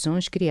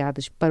condições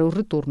criadas para o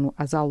retorno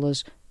às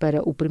aulas.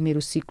 Para o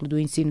primeiro ciclo do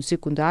ensino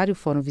secundário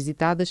foram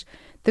visitadas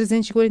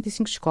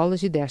 345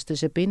 escolas e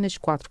destas apenas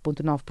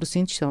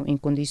 4,9% estão em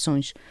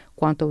condições.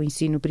 Quanto ao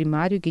ensino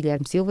primário,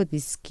 Guilherme Silva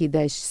disse que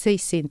das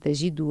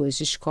 602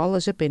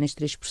 escolas, apenas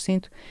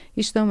 3%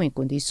 estão em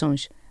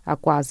condições. A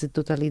quase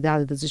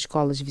totalidade das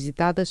escolas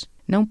visitadas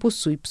não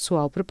possui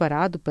pessoal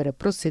preparado para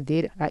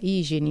proceder à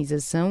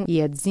higienização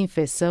e à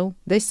desinfecção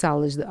das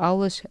salas de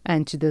aulas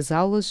antes das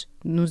aulas,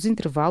 nos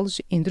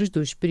intervalos entre os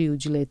dois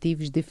períodos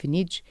letivos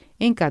definidos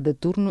em cada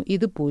turno e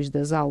depois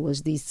das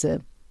aulas, disse.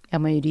 A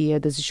maioria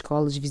das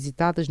escolas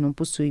visitadas não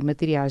possui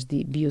materiais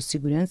de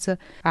biossegurança,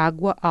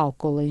 água,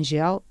 álcool em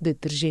gel,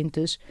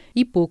 detergentes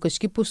e poucas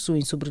que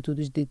possuem, sobretudo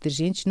os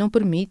detergentes, não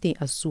permitem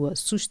a sua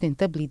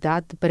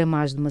sustentabilidade para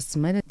mais de uma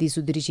semana,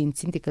 disse o dirigente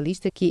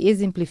sindicalista, que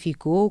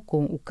exemplificou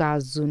com o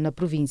caso na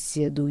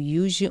província do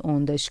Iuge,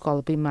 onde a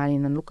escola primária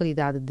na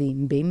localidade de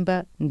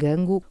Mbemba,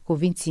 Ngango, com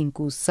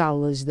 25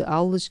 salas de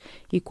aulas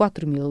e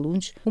 4.000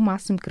 alunos, o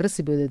máximo que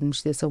recebeu da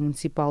administração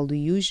municipal do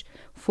Iuge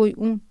foi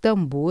um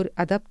tambor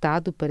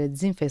adaptado para a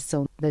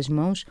desinfecção das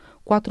mãos,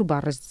 4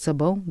 barras de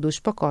sabão, 2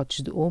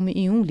 pacotes de ome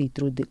e 1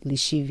 litro de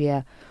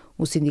lexívia.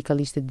 O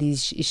sindicalista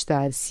diz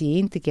estar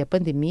ciente que a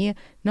pandemia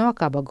não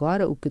acaba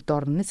agora, o que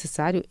torna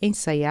necessário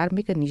ensaiar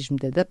mecanismos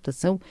de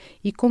adaptação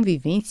e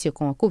convivência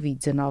com a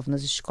Covid-19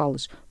 nas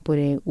escolas.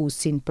 Porém, o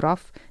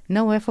SINPROF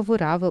não é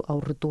favorável ao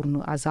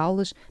retorno às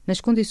aulas nas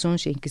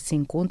condições em que se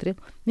encontra,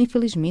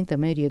 infelizmente, a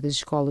maioria das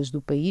escolas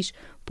do país,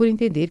 por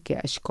entender que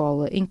a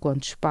escola,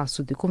 enquanto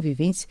espaço de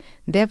convivência,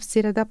 deve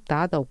ser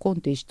adaptada ao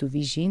contexto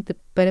vigente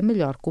para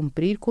melhor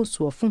cumprir com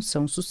sua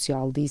função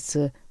social,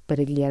 disse.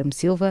 Para Guilherme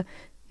Silva,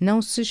 não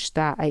se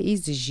está a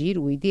exigir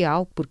o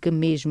ideal, porque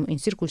mesmo em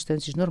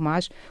circunstâncias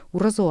normais, o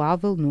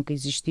razoável nunca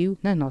existiu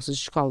nas nossas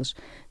escolas.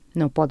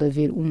 Não pode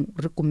haver um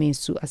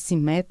recomeço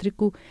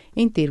assimétrico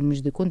em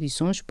termos de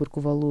condições, porque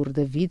o valor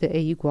da vida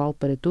é igual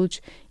para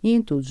todos e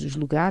em todos os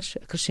lugares,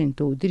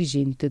 acrescentou o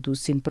dirigente do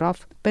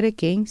SINPROF, para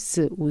quem,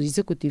 se o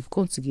executivo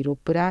conseguir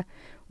operar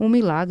um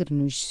milagre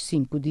nos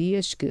 5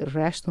 dias que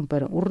restam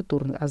para o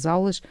retorno às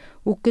aulas,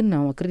 o que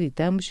não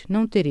acreditamos,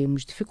 não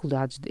teremos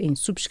dificuldades em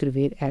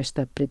subscrever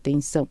esta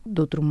pretensão.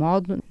 De outro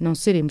modo, não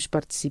seremos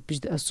partícipes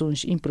de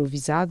ações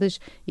improvisadas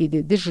e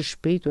de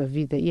desrespeito à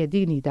vida e à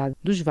dignidade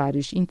dos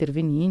vários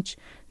intervenientes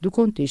do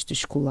contexto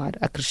escolar,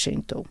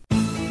 acrescentou.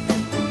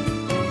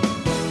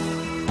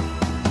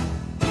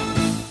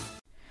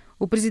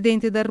 O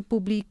presidente da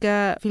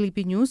República,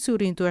 Filipe Nyusi,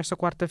 orientou esta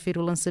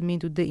quarta-feira o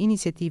lançamento de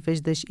iniciativas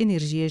das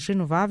energias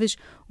renováveis,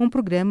 um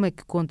programa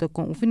que conta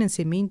com o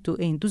financiamento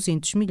em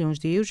 200 milhões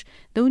de euros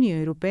da União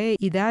Europeia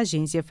e da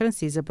Agência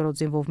Francesa para o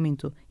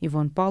Desenvolvimento.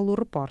 Ivone Paulo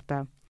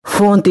reporta.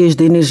 Fontes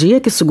de energia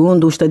que,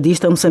 segundo o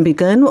estadista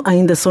moçambicano,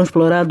 ainda são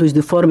explorados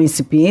de forma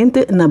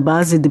incipiente na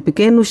base de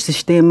pequenos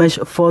sistemas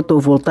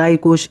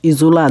fotovoltaicos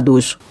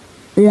isolados.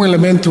 Um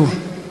elemento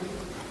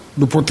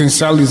do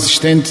potencial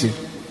existente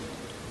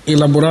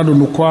elaborado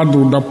no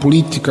quadro da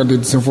política de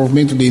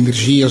desenvolvimento de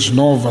energias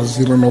novas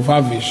e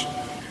renováveis,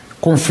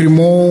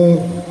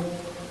 confirmou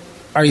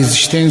a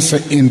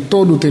existência em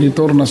todo o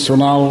território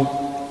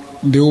nacional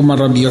de uma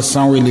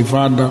radiação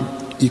elevada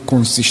e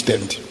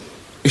consistente.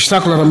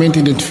 Está claramente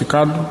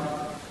identificado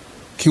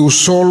que o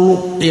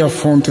solo é a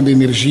fonte de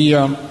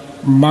energia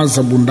mais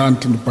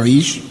abundante no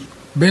país,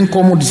 bem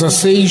como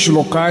 16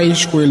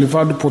 locais com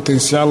elevado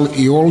potencial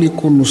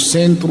eólico no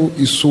centro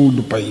e sul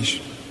do país.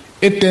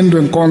 E tendo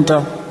em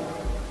conta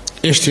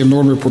este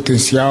enorme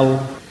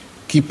potencial,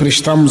 que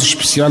prestamos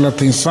especial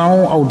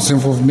atenção ao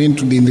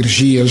desenvolvimento de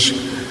energias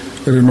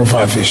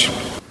renováveis.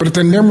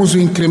 Pretendemos o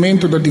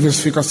incremento da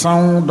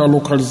diversificação da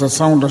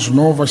localização das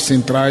novas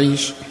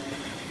centrais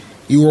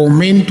e o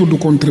aumento do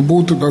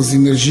contributo das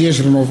energias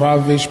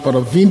renováveis para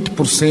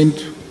 20%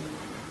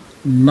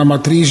 na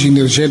matriz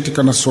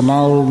energética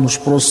nacional nos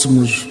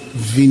próximos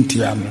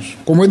 20 anos.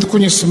 Como é de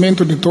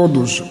conhecimento de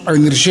todos, a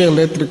energia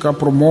elétrica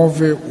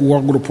promove o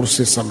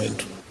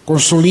agroprocessamento,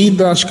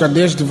 consolida as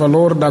cadeias de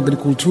valor da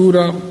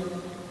agricultura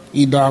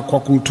e da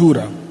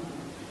aquacultura,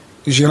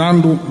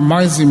 gerando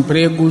mais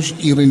empregos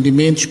e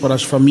rendimentos para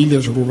as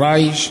famílias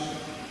rurais,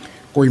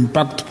 com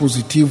impacto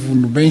positivo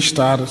no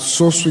bem-estar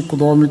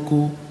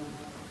socioeconômico,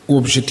 o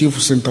objetivo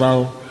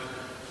central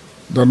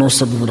da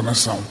nossa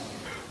governação.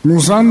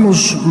 Nos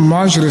anos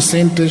mais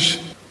recentes,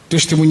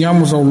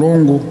 testemunhamos ao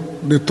longo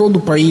de todo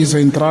o país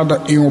a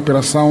entrada em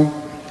operação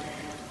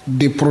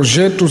de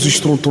projetos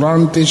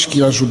estruturantes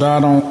que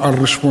ajudaram a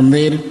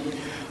responder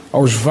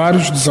aos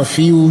vários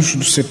desafios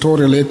do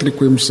setor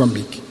elétrico em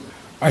Moçambique.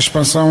 A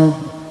expansão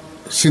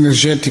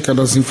sinergética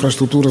das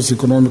infraestruturas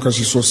econômicas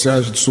e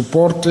sociais de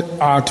suporte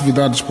a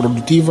atividades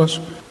produtivas,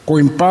 com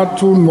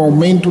impacto no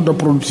aumento da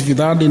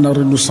produtividade e na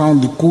redução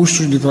de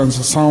custos de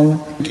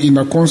transação e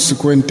na,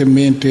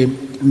 consequentemente,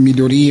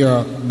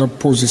 melhoria da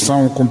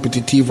posição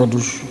competitiva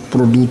dos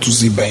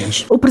produtos e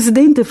bens. O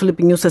presidente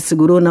Filipe Nyusi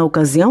assegurou na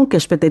ocasião que a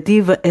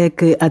expectativa é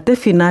que até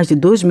finais de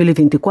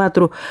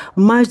 2024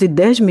 mais de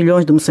 10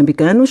 milhões de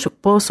moçambicanos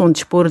possam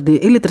dispor de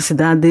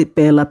eletricidade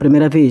pela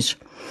primeira vez.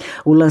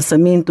 O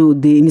lançamento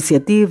de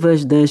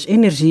iniciativas das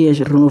energias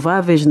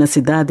renováveis na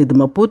cidade de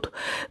Maputo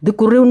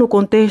decorreu no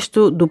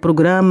contexto do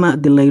programa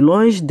de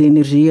leilões de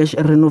energias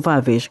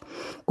renováveis.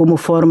 Como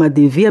forma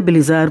de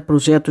viabilizar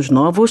projetos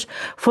novos,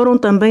 foram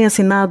também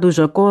assinados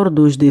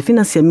acordos de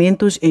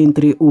financiamentos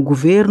entre o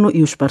governo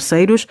e os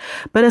parceiros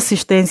para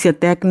assistência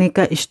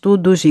técnica,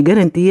 estudos e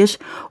garantias,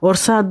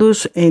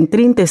 orçados em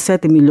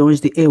 37 milhões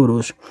de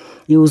euros.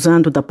 E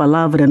usando da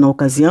palavra na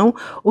ocasião,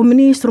 o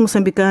ministro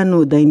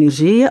moçambicano da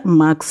Energia,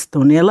 Max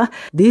Tonela,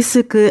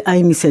 disse que a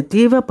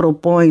iniciativa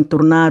propõe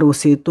tornar o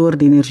setor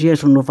de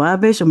energias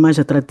renováveis mais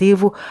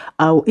atrativo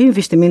ao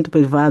investimento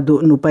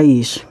privado no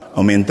país,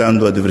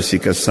 aumentando a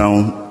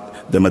diversificação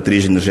da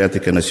matriz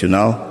energética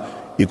nacional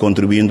e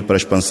contribuindo para a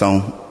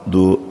expansão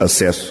do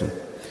acesso.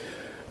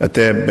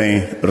 Até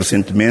bem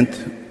recentemente,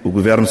 o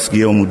Governo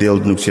seguia um modelo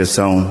de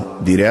negociação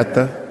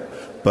direta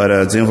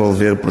para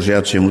desenvolver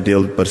projetos em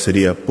modelo de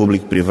parceria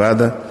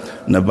público-privada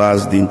na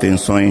base de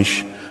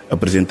intenções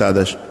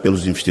apresentadas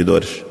pelos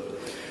investidores.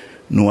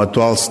 No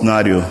atual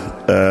cenário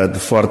de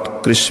forte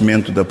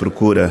crescimento da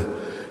procura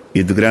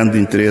e de grande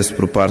interesse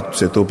por parte do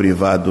setor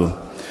privado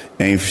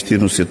em investir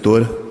no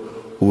setor,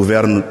 o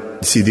Governo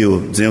decidiu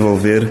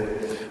desenvolver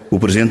o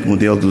presente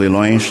modelo de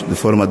leilões de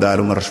forma a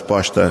dar uma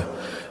resposta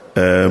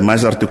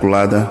mais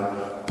articulada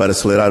para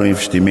acelerar o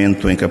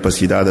investimento em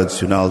capacidade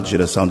adicional de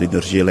geração de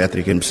energia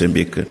elétrica em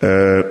Moçambique.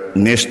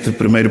 Neste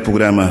primeiro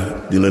programa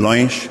de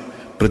leilões,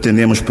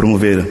 pretendemos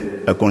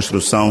promover a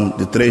construção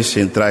de 3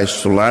 centrais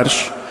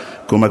solares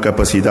com uma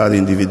capacidade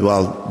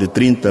individual de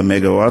 30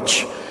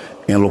 megawatts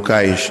em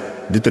locais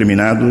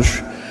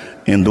determinados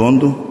em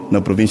Dondo, na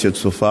província de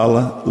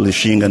Sofala,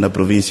 Lixinga, na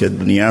província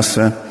de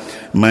Niassa,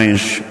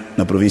 Mães,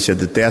 na província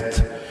de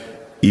Tete,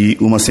 e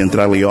uma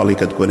central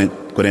eólica de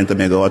 40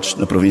 megawatts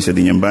na província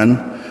de Inhambane,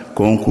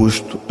 com um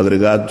custo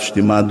agregado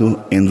estimado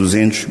em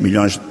 200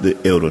 milhões de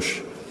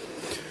euros.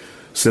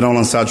 Serão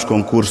lançados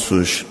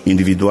concursos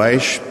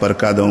individuais para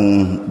cada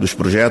um dos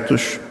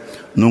projetos,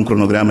 num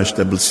cronograma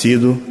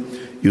estabelecido,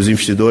 e os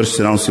investidores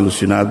serão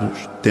selecionados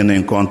tendo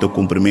em conta o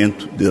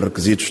cumprimento de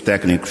requisitos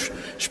técnicos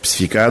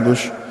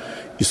especificados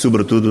e,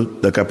 sobretudo,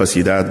 da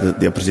capacidade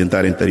de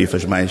apresentarem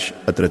tarifas mais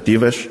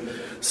atrativas,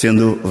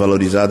 sendo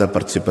valorizada a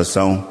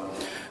participação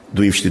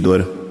do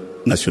investidor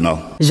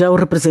nacional. Já o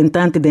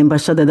representante da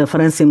Embaixada da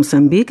França em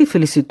Moçambique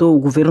felicitou o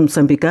governo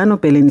moçambicano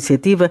pela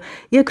iniciativa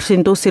e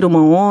acrescentou ser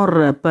uma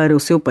honra para o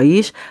seu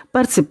país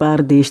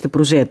participar deste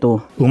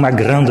projeto. Uma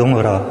grande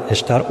honra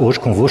estar hoje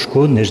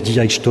convosco neste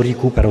dia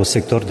histórico para o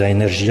setor da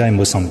energia em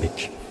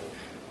Moçambique.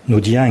 No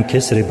dia em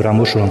que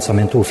celebramos o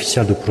lançamento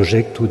oficial do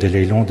projeto de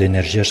leilão de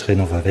energias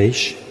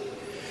renováveis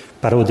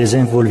para o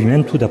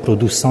desenvolvimento da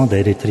produção da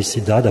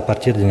eletricidade a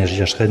partir de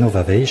energias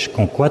renováveis,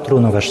 com 4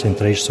 novas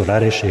centrais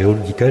solares e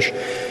eólicas,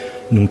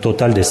 num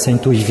total de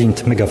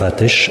 120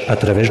 megawatts,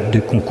 através de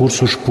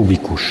concursos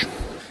públicos.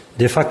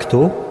 De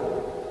facto,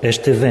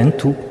 este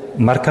evento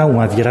marca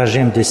uma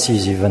viragem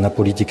decisiva na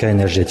política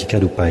energética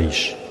do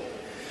país.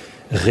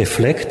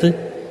 Reflete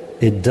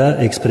e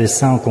dá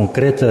expressão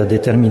concreta à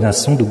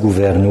determinação do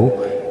governo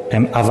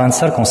em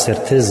avançar com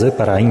certeza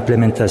para a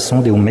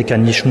implementação de um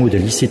mecanismo de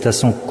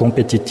licitação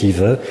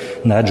competitiva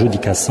na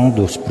adjudicação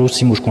dos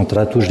próximos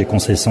contratos de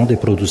concessão de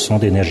produção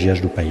de energias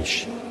do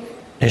país.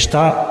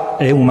 Esta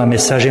é uma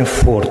mensagem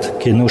forte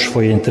que nos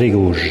foi entregue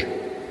hoje.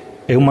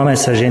 É uma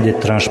mensagem de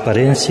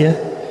transparência,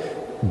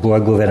 boa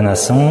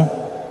governação,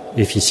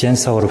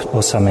 eficiência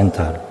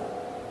orçamental.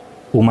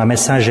 Uma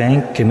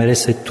mensagem que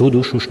merece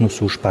todos os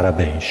nossos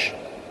parabéns.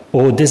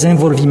 O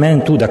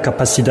desenvolvimento da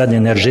capacidade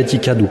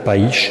energética do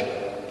país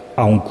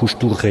a um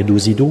custo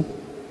reduzido,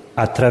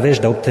 através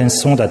da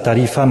obtenção da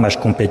tarifa mais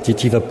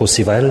competitiva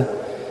possível,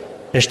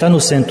 está no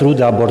centro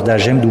da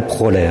abordagem do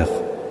PROLER.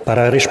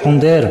 Para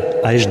responder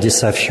a este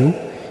desafio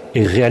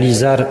e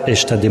realizar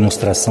esta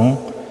demonstração,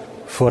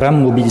 foram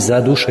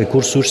mobilizados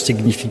recursos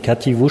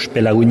significativos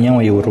pela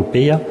União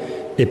Europeia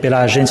e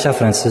pela Agência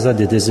Francesa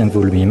de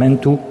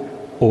Desenvolvimento,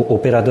 o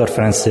operador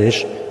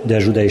francês de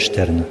ajuda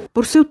externa.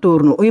 Por seu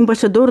turno, o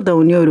embaixador da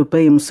União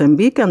Europeia em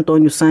Moçambique,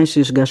 António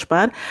Sanches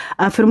Gaspar,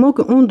 afirmou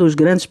que um dos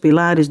grandes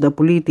pilares da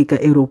política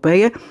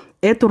europeia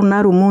é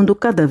tornar o mundo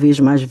cada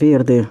vez mais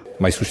verde.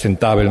 Mais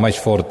sustentável, mais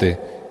forte,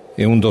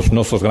 é um dos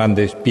nossos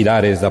grandes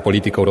pilares da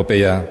política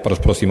europeia para os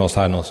próximos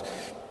anos.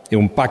 É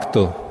um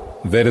pacto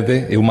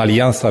verde, é uma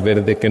aliança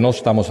verde que nós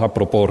estamos a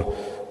propor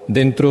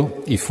dentro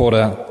e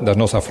fora das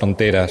nossas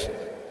fronteiras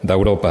da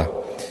Europa.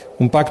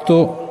 Um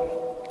pacto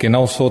que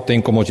não só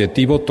tem como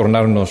objetivo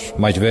tornar-nos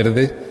mais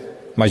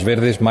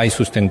verdes, mais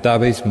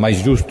sustentáveis, mais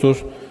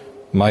justos,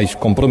 mais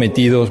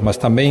comprometidos, mas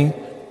também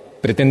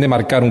pretende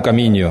marcar um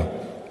caminho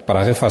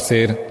para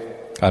refazer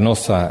a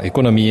nossa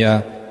economia,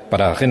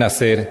 para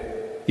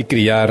renascer e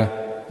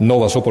criar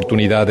novas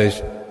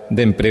oportunidades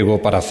de emprego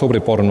para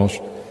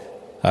sobrepor-nos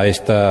a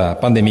esta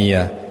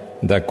pandemia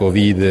da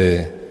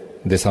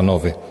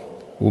Covid-19.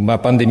 Uma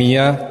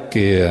pandemia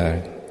que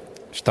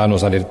está a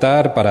nos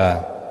alertar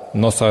para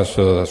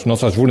as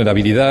nossas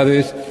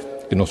vulnerabilidades,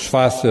 que nos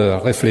faz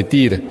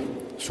refletir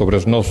sobre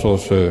os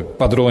nossos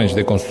padrões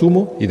de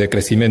consumo e de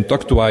crescimento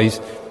atuais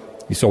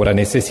e sobre a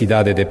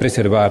necessidade de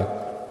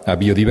preservar a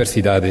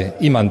biodiversidade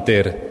e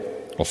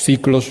manter os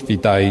ciclos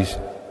vitais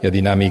e a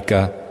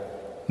dinâmica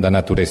da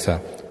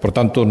natureza.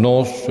 Portanto,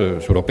 nós,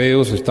 os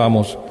europeus,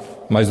 estamos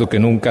mais do que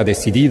nunca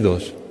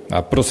decididos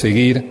a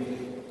prosseguir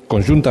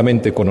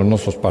conjuntamente com os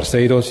nossos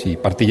parceiros e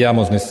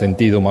partilhamos nesse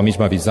sentido uma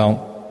mesma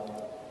visão,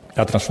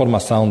 a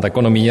transformação da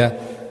economia,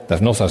 das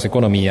nossas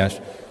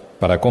economias,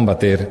 para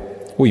combater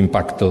o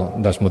impacto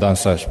das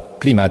mudanças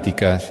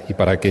climáticas e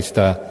para que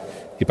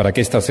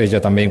esta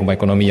seja também uma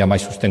economia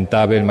mais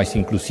sustentável, mais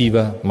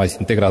inclusiva, mais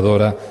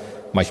integradora,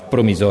 mais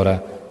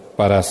promissora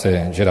para as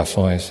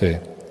gerações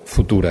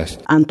futuras.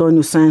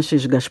 António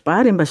Sanches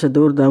Gaspar,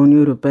 embaixador da União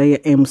Europeia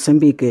em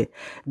Moçambique.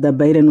 Da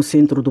Beira, no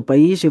centro do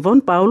país,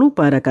 Ivone Paulo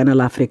para a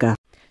Canal África.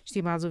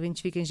 Estimados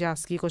ouvintes, fiquem já a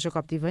seguir com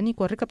Jacob Tivani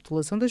com a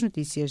recapitulação das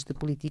notícias de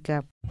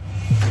política.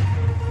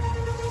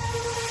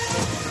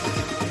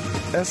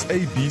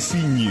 SABC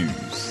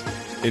News,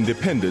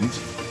 independent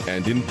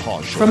and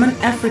impartial. From an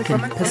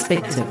African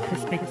perspective.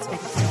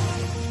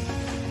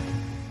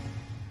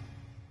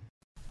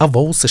 A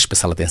voz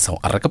especial atenção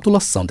à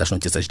recapitulação das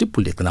notícias de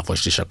política na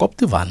voz de Jacob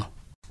Tivano.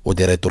 O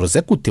diretor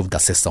executivo da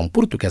seção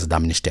portuguesa da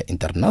Amnistia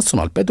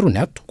Internacional, Pedro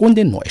Neto,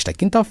 condenou esta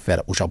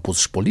quinta-feira os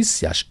abusos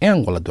policiais em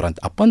Angola durante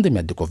a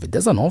pandemia de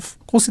Covid-19,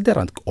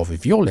 considerando que houve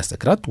violência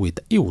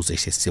gratuita e uso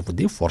excessivo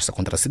de força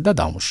contra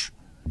cidadãos.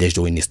 Desde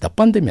o início da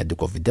pandemia de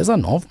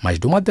Covid-19, mais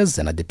de uma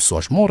dezena de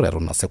pessoas morreram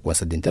na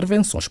sequência de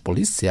intervenções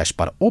policiais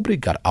para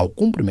obrigar ao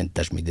cumprimento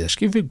das medidas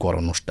que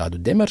vigoram no estado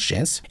de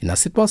emergência e na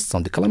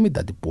situação de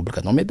calamidade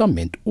pública,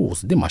 nomeadamente o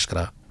uso de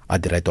máscara. A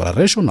diretora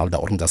regional da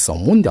Organização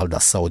Mundial da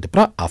Saúde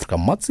para a África,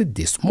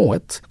 Matsidis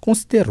Moet,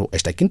 considerou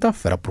esta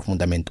quinta-feira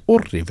profundamente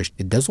horríveis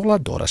e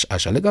desoladoras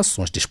as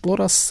alegações de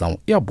exploração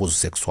e abuso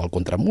sexual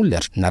contra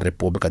mulheres na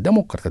República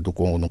Democrática do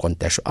Congo no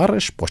contexto à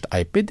resposta à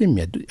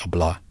epidemia do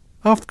Ebola.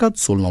 A África do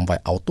Sul não vai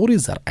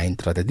autorizar a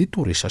entrada de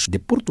turistas de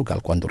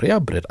Portugal quando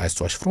reabrir as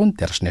suas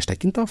fronteiras nesta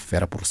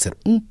quinta-feira por ser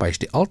um país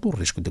de alto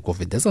risco de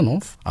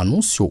Covid-19,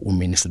 anunciou o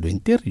ministro do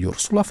Interior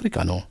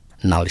sul-africano.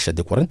 Na lista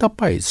de 40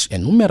 países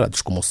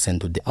enumerados como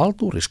sendo de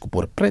alto risco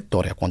por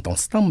Pretória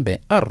contam-se também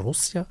a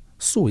Rússia,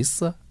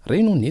 Suíça,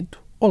 Reino Unido,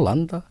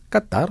 Holanda,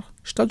 Catar,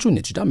 Estados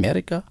Unidos da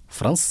América,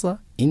 França,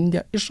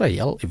 Índia,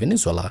 Israel e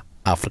Venezuela.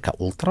 A África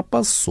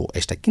ultrapassou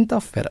esta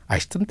quinta-feira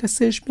as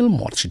 36 mil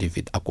mortes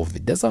devido à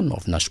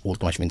Covid-19 nas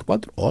últimas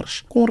 24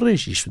 horas, com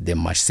registro de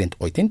mais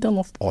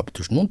 189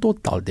 óbitos num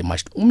total de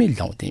mais de 1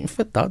 milhão de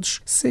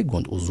infectados,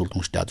 segundo os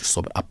últimos dados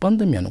sobre a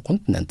pandemia no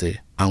continente.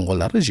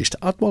 Angola registra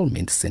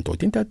atualmente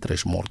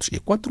 183 mortos e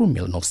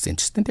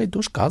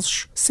 4.972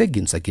 casos,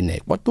 seguindo-se a Guiné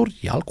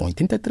Equatorial com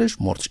 83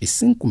 mortos e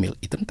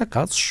 5.030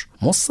 casos,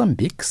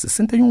 Moçambique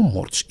 61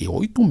 mortos e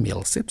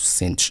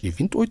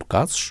 8.728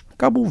 casos,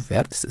 Cabo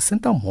Verde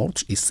 60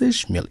 mortos e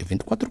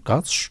 6.024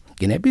 casos,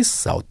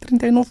 Guiné-Bissau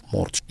 39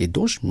 mortos e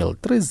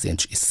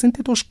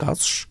 2.362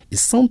 casos e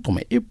São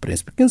Tomé e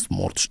Príncipe 15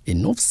 mortos e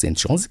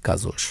 911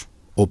 casos.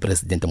 O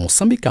presidente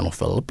moçambicano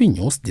Felipe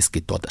Nunes disse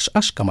que todas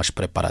as camas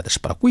preparadas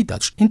para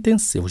cuidados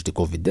intensivos de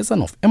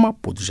Covid-19 em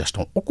Maputo já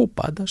estão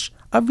ocupadas,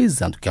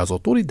 avisando que as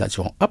autoridades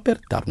vão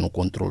apertar no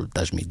controle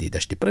das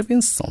medidas de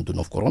prevenção do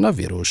novo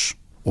coronavírus.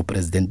 O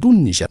presidente do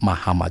Níger,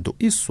 Mahamadou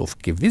Issouf,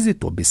 que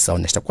visitou Bissau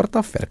nesta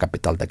quarta-feira,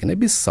 capital da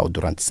Guiné-Bissau,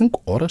 durante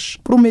 5 horas,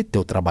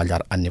 prometeu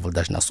trabalhar a nível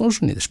das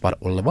Nações Unidas para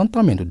o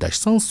levantamento das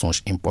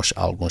sanções impostas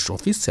a alguns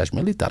oficiais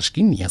militares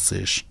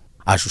guineenses.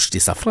 A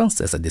justiça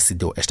francesa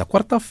decidiu esta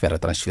quarta-feira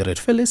transferir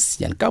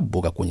Félicien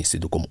Kabuga,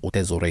 conhecido como o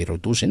tesoureiro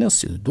do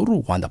genocídio do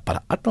Ruanda,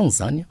 para a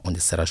Tanzânia,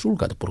 onde será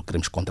julgado por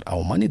crimes contra a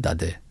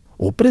humanidade.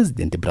 O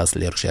presidente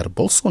brasileiro Jair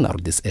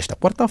Bolsonaro disse esta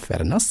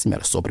quarta-feira na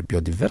Cimeira sobre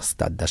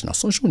Biodiversidade das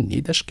Nações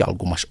Unidas que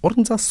algumas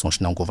organizações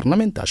não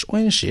governamentais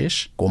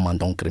ONGs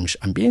comandam crimes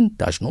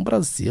ambientais no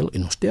Brasil e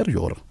no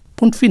exterior.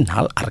 Ponto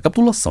final à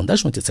recapitulação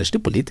das notícias de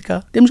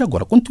política. Temos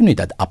agora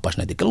continuidade à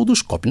página de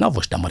Caleidoscópio na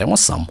voz da Maria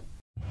Moçamo.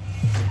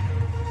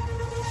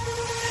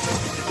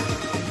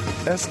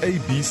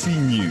 SABC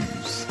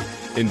News,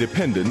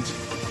 independent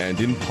and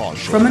impartial.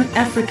 From an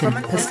African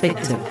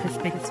perspective.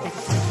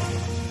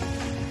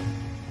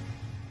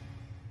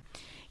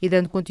 E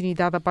dando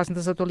continuidade à página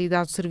das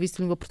atualidades do Serviço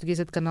de Língua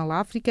Portuguesa de Canal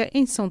África,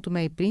 em São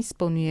Tomé e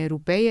Príncipe, a União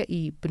Europeia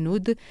e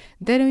PNUD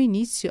deram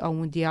início a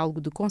um diálogo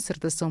de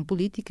concertação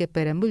política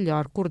para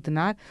melhor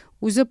coordenar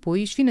os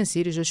apoios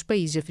financeiros aos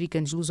países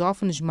africanos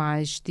lusófonos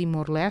mais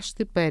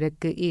Timor-Leste para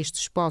que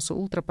estes possam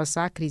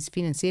ultrapassar a crise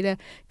financeira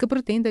que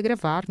pretende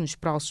agravar nos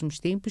próximos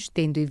tempos,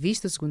 tendo em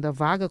vista a segunda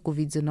vaga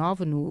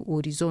Covid-19 no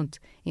horizonte.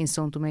 Em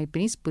São Tomé e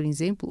Príncipe, por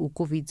exemplo, o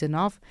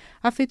Covid-19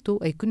 afetou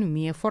a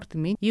economia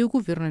fortemente e o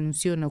governo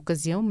anunciou na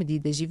ocasião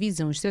medidas e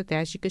visões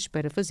estratégicas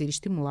para fazer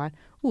estimular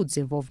o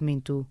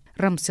desenvolvimento.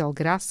 Ramsel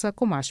Graça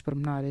com mais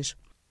pormenores.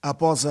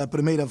 Após a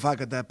primeira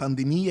vaga da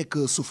pandemia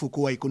que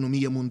sufocou a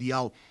economia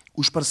mundial,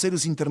 os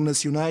parceiros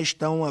internacionais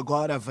estão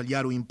agora a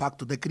avaliar o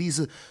impacto da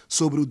crise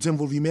sobre o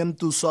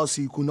desenvolvimento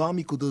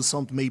socioeconómico de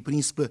São Tomé e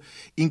Príncipe,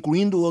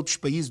 incluindo outros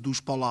países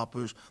dos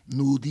PALOPs.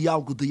 No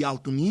diálogo de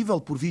alto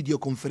nível por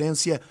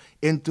videoconferência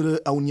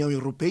entre a União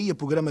Europeia e o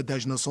Programa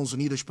das Nações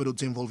Unidas para o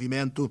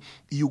Desenvolvimento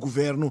e o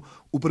Governo,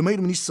 o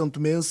primeiro-ministro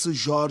santomense,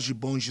 Jorge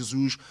Bom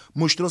Jesus,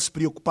 mostrou-se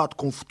preocupado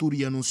com o futuro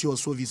e anunciou a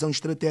sua visão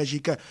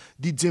estratégica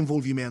de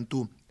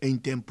desenvolvimento em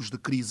tempos de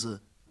crise.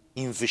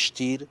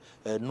 Investir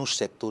nos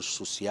setores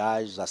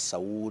sociais, a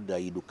saúde,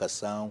 a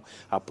educação,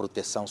 a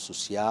proteção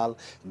social,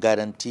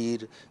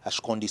 garantir as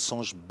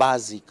condições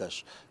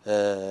básicas,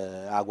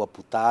 água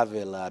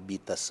potável, a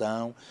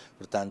habitação,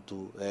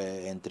 portanto,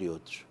 entre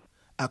outros.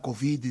 A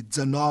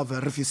Covid-19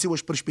 arrefeceu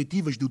as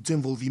perspectivas do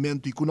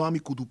desenvolvimento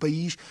económico do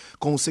país,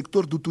 com o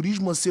sector do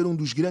turismo a ser um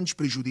dos grandes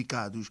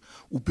prejudicados.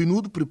 O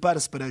PNUD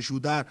prepara-se para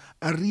ajudar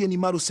a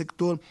reanimar o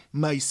sector,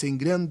 mas sem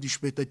grandes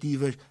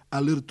expectativas,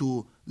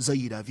 alertou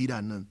Zaira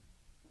Virane.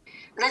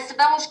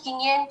 Recebemos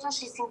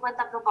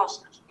 550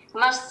 propostas,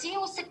 mas se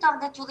o sector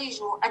do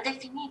turismo é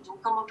definido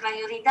como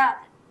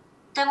prioridade,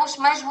 temos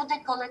mesmo de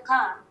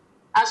colocar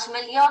os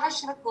melhores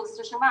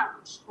recursos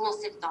humanos no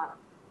setor.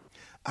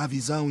 A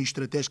visão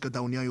estratégica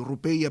da União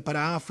Europeia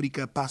para a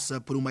África passa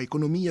por uma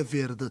economia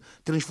verde,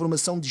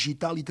 transformação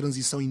digital e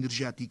transição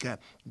energética.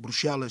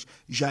 Bruxelas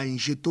já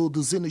injetou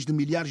dezenas de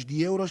milhares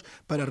de euros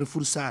para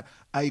reforçar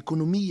a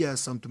economia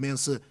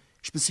santomense,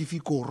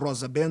 especificou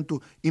Rosa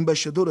Bento,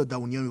 embaixadora da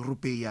União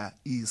Europeia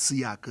e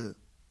SIAC.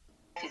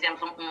 Fizemos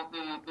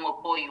um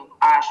apoio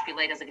às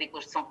fileiras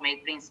agrícolas de São Tomé e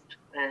Príncipe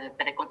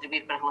para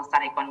contribuir para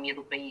relançar a economia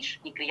do país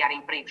e criar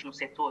empregos no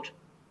setor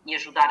e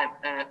ajudar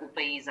o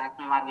país a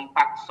atenuar o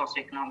impacto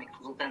socioeconómico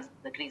resultante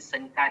da crise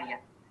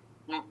sanitária,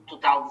 num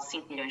total de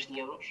 5 milhões de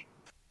euros.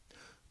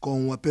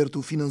 Com o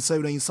aperto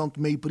financeiro em São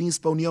Tomé e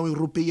Príncipe, a União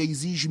Europeia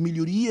exige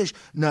melhorias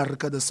na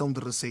arrecadação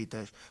de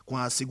receitas. Com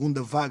a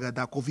segunda vaga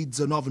da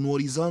Covid-19 no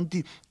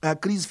horizonte, a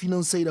crise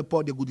financeira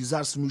pode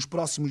agudizar-se nos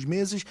próximos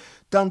meses,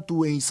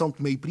 tanto em São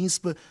Tomé e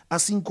Príncipe,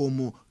 assim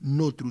como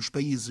noutros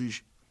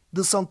países.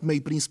 De São Tomé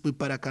e Príncipe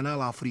para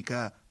Canal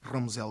África,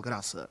 Ramsel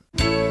Graça.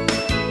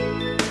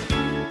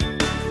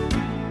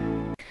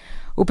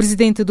 O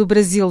presidente do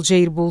Brasil,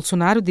 Jair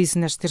Bolsonaro, disse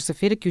nesta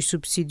terça-feira que os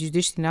subsídios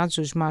destinados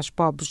aos mais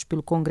pobres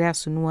pelo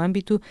Congresso no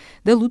âmbito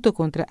da luta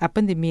contra a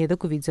pandemia da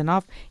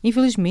Covid-19,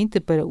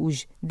 infelizmente para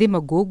os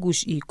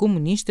demagogos e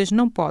comunistas,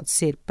 não pode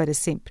ser para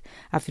sempre.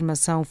 A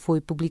afirmação foi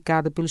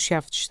publicada pelo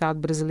chefe de Estado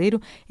brasileiro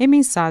em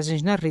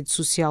mensagens na rede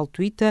social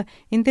Twitter,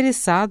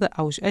 endereçada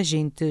aos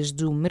agentes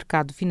do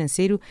mercado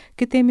financeiro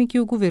que temem que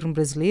o governo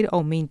brasileiro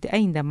aumente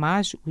ainda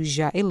mais os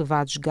já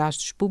elevados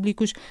gastos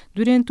públicos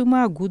durante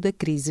uma aguda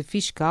crise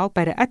fiscal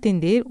para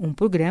atender um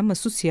programa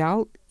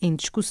social em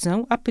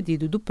discussão a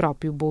pedido do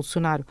próprio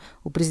Bolsonaro.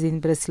 O presidente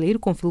brasileiro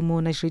confirmou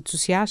nas redes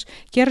sociais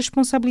que a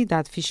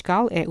responsabilidade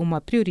fiscal é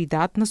uma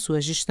prioridade na sua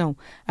gestão.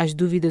 As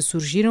dúvidas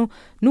surgiram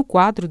no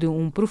quadro de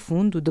um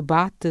profundo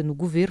debate no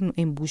governo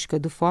em busca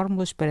de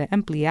fórmulas para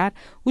ampliar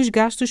os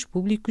gastos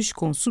públicos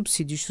com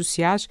subsídios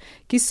sociais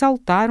que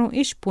saltaram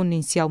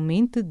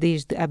exponencialmente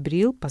desde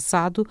abril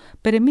passado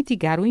para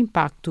mitigar o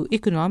impacto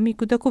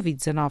econômico da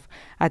Covid-19.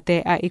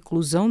 Até a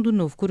eclosão do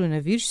novo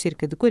coronavírus,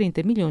 cerca de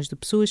 40 milhões de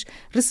pessoas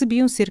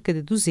recebiam cerca de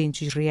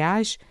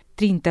R$200,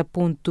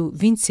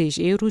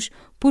 30,26 euros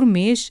por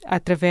mês,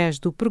 através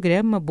do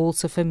programa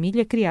Bolsa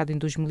Família, criado em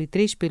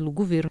 2003 pelo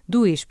governo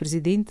do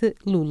ex-presidente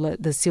Lula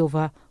da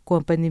Silva. Com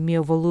a pandemia,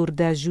 o valor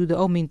da ajuda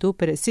aumentou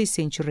para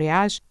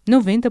R$600,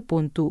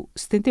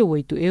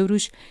 90,78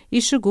 euros,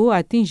 e chegou a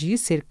atingir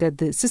cerca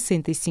de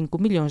 65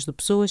 milhões de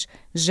pessoas,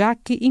 já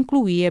que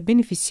incluía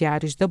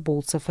beneficiários da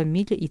Bolsa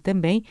Família e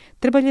também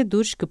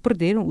trabalhadores que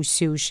perderam os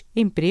seus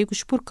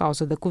empregos por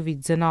causa da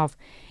Covid-19.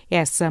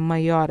 Essa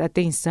maior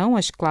atenção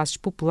às classes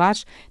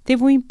populares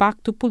teve um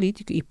impacto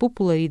político e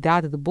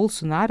popularidade de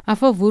Bolsonaro a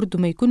favor de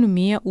uma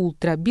economia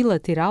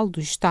ultrabilateral do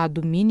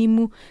Estado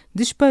mínimo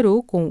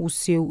disparou com o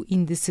seu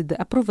índice de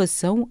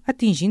aprovação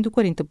atingindo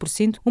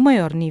 40%, o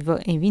maior nível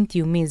em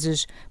 21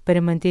 meses. Para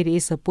manter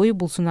esse apoio,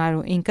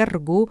 Bolsonaro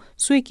encarregou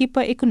sua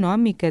equipa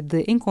econômica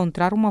de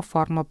encontrar uma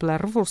forma para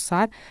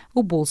reforçar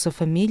o Bolsa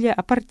Família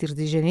a partir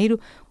de janeiro,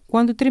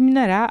 quando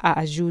terminará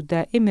a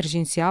ajuda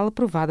emergencial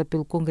aprovada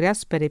pelo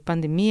Congresso para a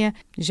pandemia,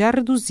 já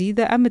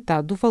reduzida a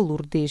metade do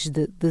valor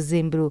desde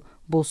dezembro.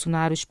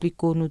 Bolsonaro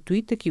explicou no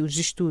Twitter que os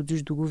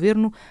estudos do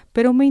governo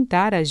para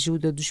aumentar a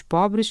ajuda dos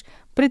pobres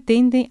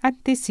pretendem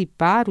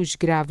antecipar os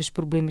graves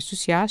problemas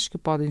sociais que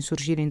podem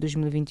surgir em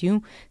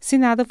 2021 se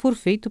nada for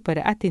feito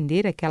para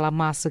atender aquela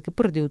massa que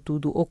perdeu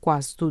tudo ou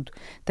quase tudo.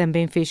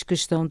 Também fez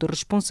questão de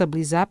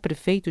responsabilizar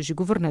prefeitos e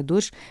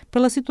governadores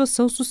pela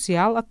situação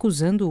social,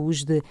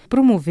 acusando-os de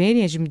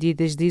promoverem as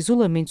medidas de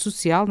isolamento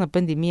social na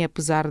pandemia,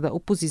 apesar da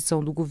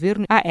oposição do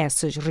governo a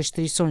essas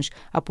restrições.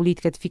 A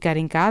política de ficar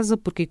em casa,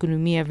 porque a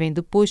economia vem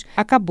depois,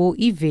 acabou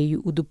e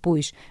veio o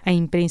depois. A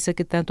imprensa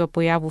que tanto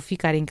apoiava o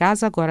ficar em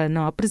casa agora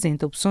não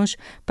apresenta opções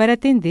para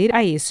atender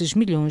a esses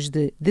milhões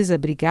de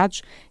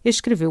desabrigados,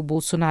 escreveu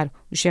Bolsonaro.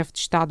 O chefe de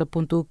Estado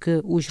apontou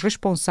que os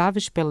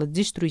responsáveis pela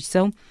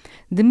destruição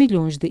de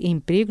milhões de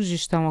empregos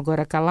estão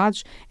agora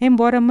calados,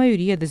 embora a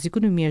maioria das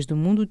economias do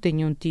mundo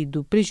tenham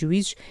tido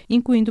prejuízos,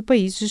 incluindo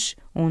países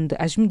onde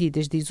as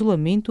medidas de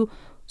isolamento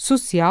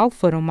social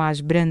foram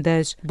mais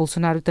brandas.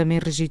 Bolsonaro também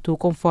rejeitou,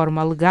 conforme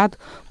alegado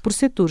por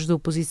setores da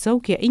oposição,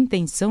 que a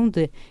intenção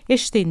de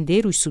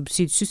estender os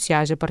subsídios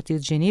sociais a partir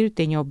de janeiro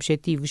tenha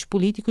objetivos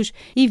políticos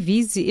e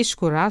vise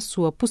escorar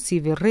sua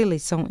possível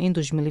reeleição em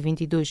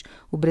 2022.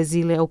 O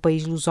Brasil é o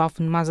país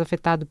lusófono mais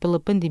afetado pela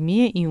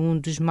pandemia e um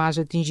dos mais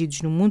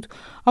atingidos no mundo,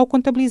 ao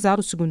contabilizar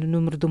o segundo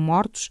número de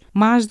mortos,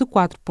 mais de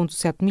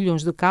 4,7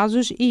 milhões de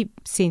casos e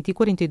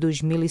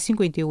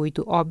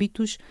 142.058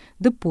 óbitos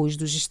depois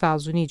dos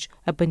Estados Unidos.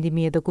 A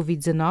pandemia da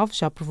Covid-19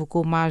 já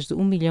provocou mais de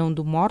 1 milhão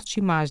de mortes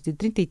e mais de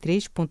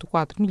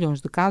 33,4 milhões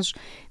de casos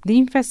de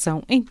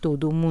infecção em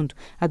todo o mundo.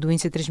 A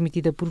doença é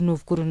transmitida por um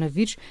novo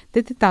coronavírus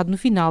detectado no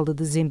final de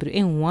dezembro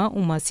em Wuhan,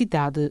 uma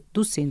cidade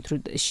do centro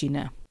da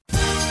China.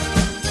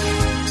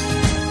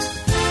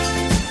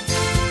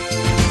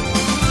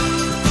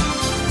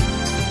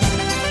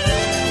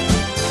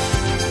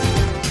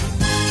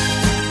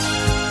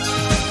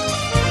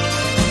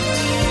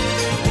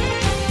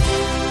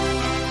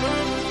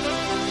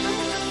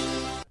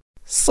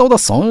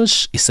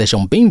 Saudações e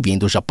sejam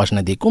bem-vindos à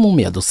página de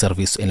economia do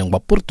Serviço em Língua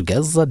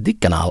Portuguesa de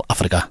Canal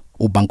África.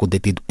 O banco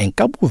detido em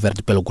Cabo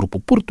Verde pelo grupo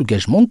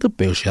português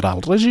Montepio Geral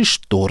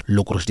registrou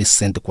lucros de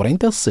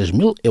 146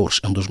 mil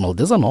euros em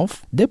 2019,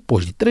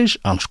 depois de 3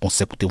 anos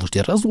consecutivos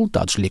de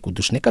resultados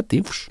líquidos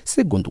negativos,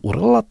 segundo o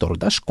relatório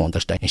das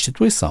contas da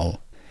instituição.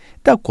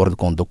 De acordo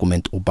com o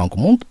documento, o Banco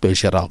Montepio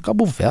Geral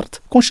Cabo Verde,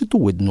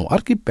 constituído no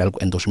arquipélago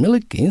em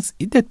 2015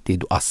 e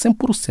detido a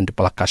 100%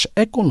 pela Caixa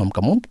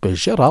Econômica Montepio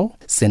Geral,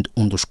 sendo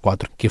um dos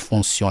 4 que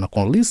funciona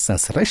com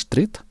licença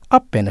restrita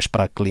apenas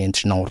para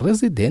clientes não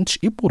residentes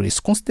e por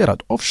isso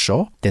considerado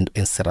offshore, tendo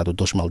encerrado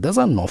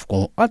 2019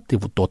 com um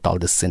ativo total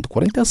de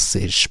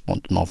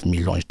 146,9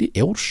 milhões de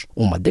euros,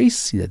 uma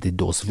descida de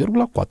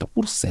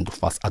 12,4%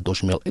 face a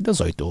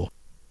 2018.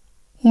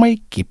 Uma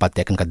equipa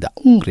técnica da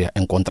Hungria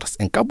encontra-se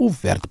em Cabo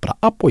Verde para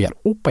apoiar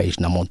o país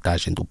na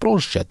montagem do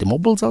projeto de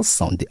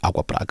mobilização de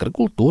água para a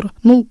agricultura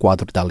num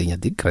quadro da linha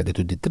de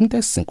crédito de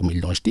 35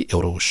 milhões de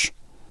euros.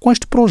 Com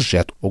este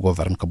projeto, o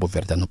governo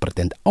cabo-verdiano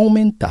pretende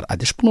aumentar a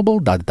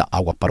disponibilidade da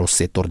água para o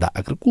setor da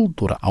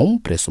agricultura a um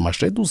preço mais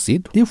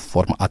reduzido, de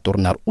forma a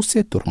tornar o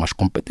setor mais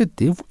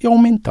competitivo e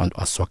aumentando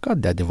a sua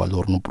cadeia de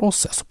valor no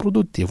processo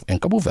produtivo em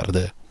Cabo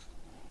Verde.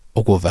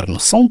 O governo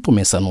são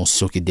tomense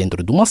anunciou que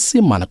dentro de uma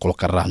semana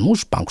colocará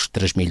nos bancos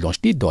 3 milhões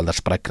de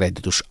dólares para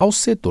créditos ao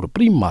setor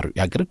primário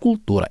e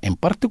agricultura em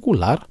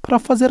particular para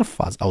fazer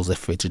face aos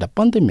efeitos da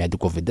pandemia de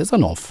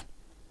Covid-19.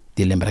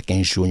 Te lembra que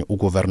em junho o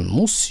governo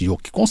anunciou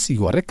que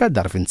conseguiu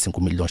arrecadar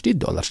 25 milhões de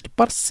dólares de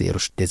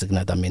parceiros,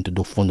 designadamente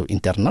do Fundo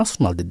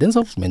Internacional de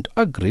Desenvolvimento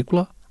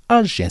Agrícola, a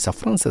Agência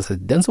Francesa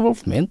de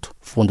Desenvolvimento,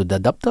 Fundo de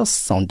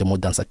Adaptação de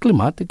Mudanças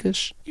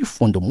Climáticas e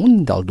Fundo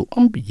Mundial do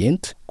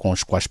Ambiente, com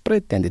os quais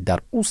pretende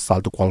dar o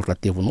salto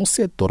qualitativo no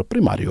setor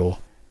primário.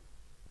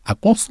 A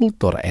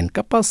consultora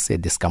NKC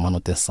diz que a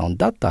manutenção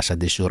da taxa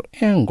de juros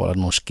em Angola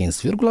nos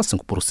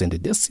 15,5%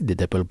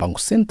 decidida pelo Banco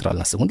Central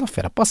na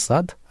segunda-feira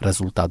passada,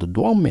 resultado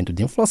do aumento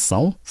de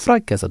inflação,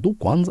 fraqueza do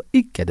Kwanza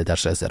e queda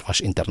das reservas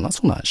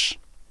internacionais.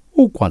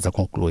 O Kwanza,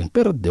 conclui,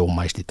 perdeu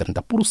mais de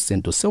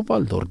 30% do seu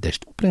valor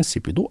desde o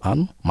princípio do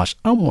ano, mas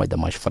a moeda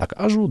mais fraca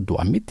ajudou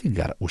a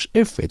mitigar os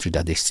efeitos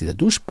da descida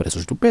dos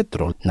preços do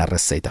petróleo na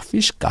receita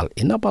fiscal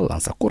e na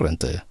balança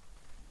corrente.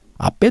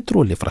 A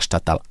petrolífera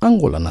estatal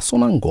angolana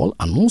Sonangol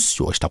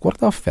anunciou esta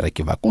quarta-feira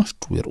que vai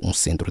construir um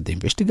centro de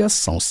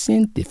investigação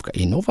científica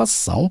e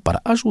inovação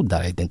para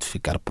ajudar a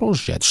identificar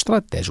projetos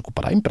estratégicos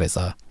para a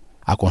empresa.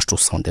 A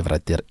construção deverá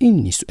ter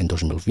início em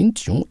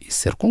 2021 e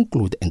ser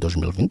concluída em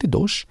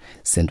 2022,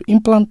 sendo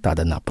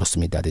implantada na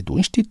proximidade do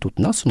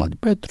Instituto Nacional de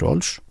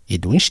Petróleos e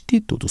do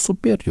Instituto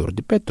Superior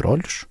de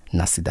Petróleos,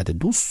 na cidade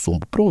do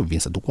Sumbo,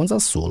 província do Kwanza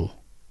Sul.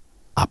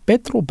 A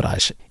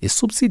Petrobras e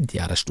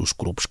subsidiárias dos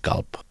grupos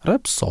Galp,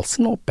 Repsol,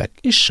 Sinopec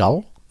e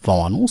Shell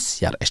vão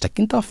anunciar esta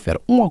quinta-feira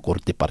um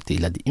acordo de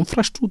partilha de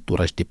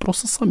infraestruturas de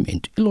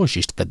processamento e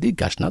logística de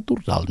gás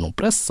natural no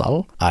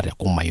pré-sal, área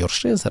com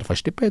maiores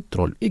reservas de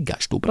petróleo e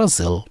gás do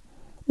Brasil.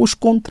 Os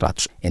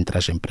contratos entre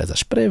as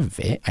empresas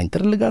prevêem a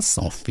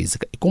interligação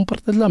física e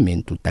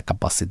compartilhamento da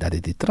capacidade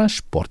de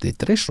transporte de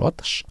 3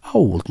 rotas. A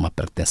última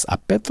pertence à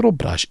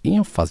Petrobras e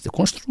em fase de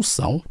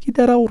construção, que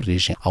dará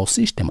origem ao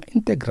Sistema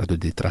Integrado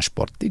de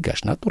Transporte de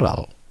Gás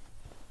Natural.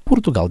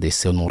 Portugal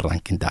desceu no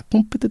ranking da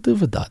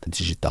competitividade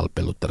digital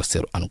pelo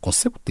 3º ano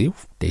consecutivo,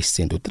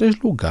 descendo 3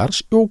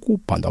 lugares e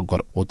ocupando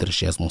agora o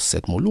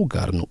 37º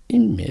lugar no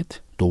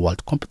IMED do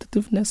World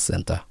Competitiveness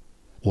Center.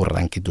 O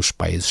ranking dos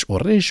países ou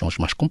regiões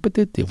mais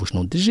competitivos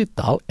no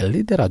digital é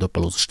liderado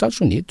pelos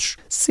Estados Unidos,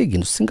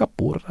 seguindo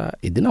Singapura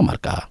e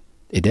Dinamarca.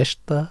 E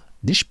desta,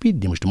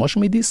 despedimos de mais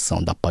uma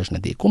edição da página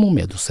de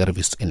Economia do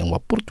Serviço em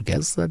Língua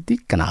Portuguesa de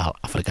Canal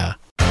África.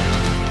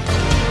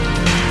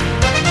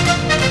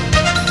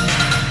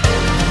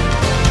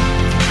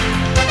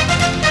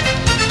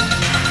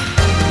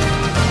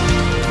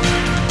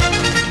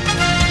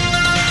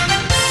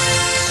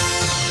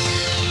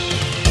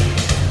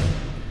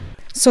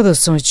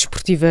 Saudações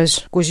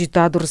desportivas.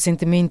 Cogitado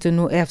recentemente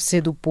no FC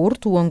do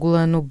Porto, o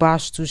angolano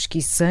Bastos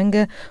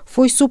Kisanga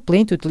foi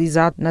suplente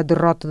utilizado na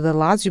derrota da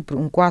Lazio por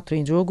 1-4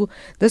 em jogo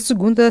da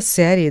segunda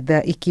série da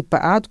equipa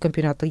A do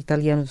Campeonato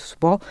Italiano de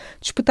Futebol,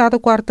 disputada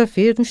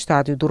quarta-feira no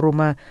estádio do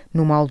Roma,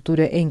 numa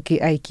altura em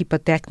que a equipa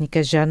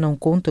técnica já não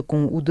conta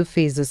com o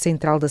defesa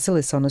central da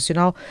Seleção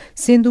Nacional,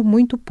 sendo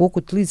muito pouco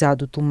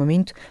utilizado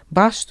ultimamente.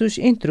 Bastos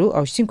entrou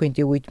aos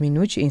 58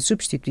 minutos em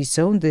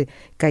substituição de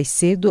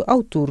Caicedo,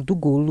 autor do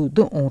golo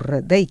de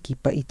honra da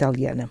equipa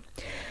italiana.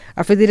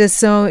 A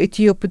Federação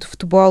Etíope de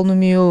Futebol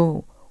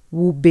nomeou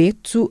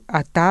Wubetu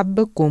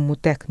Ataba como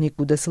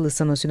técnico da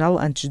Seleção Nacional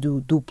antes do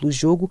duplo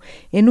jogo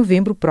em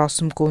novembro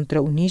próximo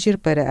contra o Níger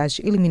para as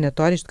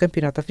eliminatórias do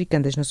Campeonato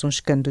Africano das Nações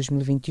CAN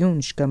 2021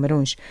 nos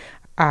Camarões.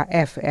 A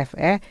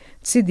FFE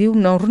decidiu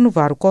não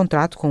renovar o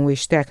contrato com o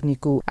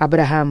ex-técnico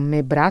Abraham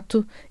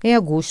Mebrato em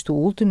agosto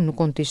último no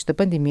contexto da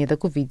pandemia da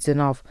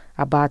Covid-19.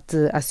 A BAT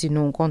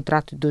assinou um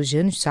contrato de 2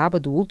 anos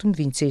sábado último,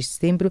 26 de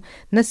setembro,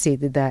 na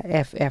sede da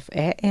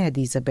FFE em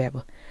Addis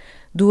Abeba.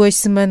 2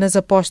 semanas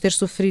após ter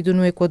sofrido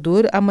no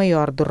Equador a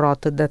maior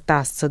derrota da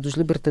Taça dos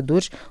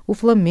Libertadores, o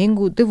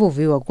Flamengo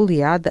devolveu a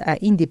goleada a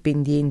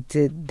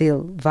Independiente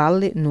del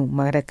Valle no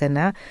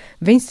Maracanã,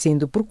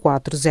 vencendo por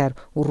 4-0.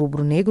 O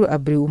rubro-negro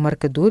abriu o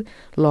marcador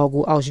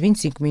logo aos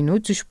 25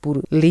 minutos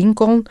por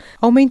Lincoln,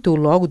 aumentou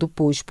logo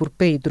depois por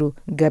Pedro.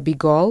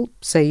 Gabigol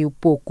saiu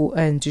pouco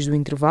antes do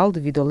intervalo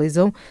devido à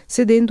lesão,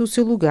 cedendo o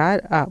seu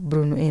lugar a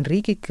Bruno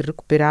Henrique, que,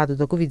 recuperado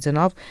da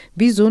Covid-19,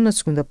 visou na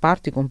segunda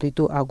parte e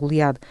completou a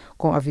goleada.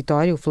 Com a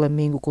vitória, o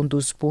Flamengo, com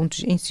 12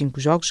 pontos em 5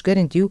 jogos,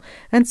 garantiu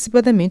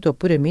antecipadamente o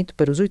apuramento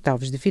para os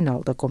oitavos de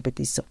final da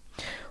competição.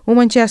 O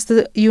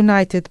Manchester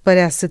United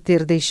parece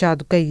ter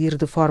deixado cair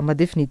de forma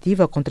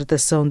definitiva a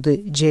contratação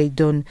de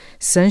Jadon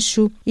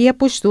Sancho e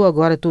apostou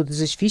agora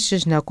todas as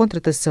fichas na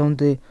contratação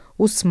de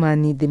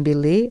Ousmane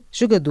Dembélé,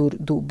 jogador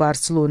do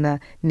Barcelona.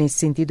 Nesse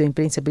sentido, a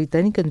imprensa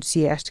britânica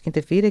noticia esta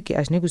quinta-feira que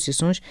as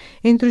negociações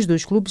entre os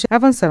dois clubes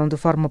avançaram de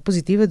forma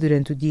positiva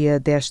durante o dia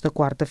desta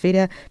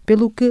quarta-feira,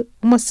 pelo que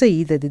uma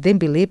saída de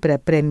Dembélé para a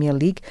Premier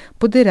League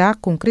poderá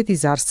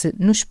concretizar-se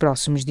nos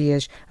próximos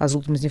dias. As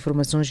últimas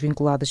informações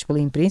vinculadas pela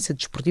imprensa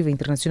desportiva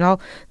internacional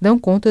dão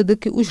conta de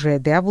que os Red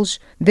Devils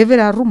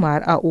deverá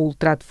rumar a Old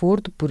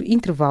Trafford por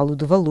intervalo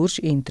de valores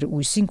entre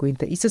os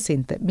 50 e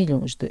 60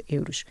 milhões de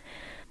euros.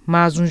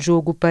 Mais um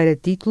jogo para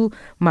título,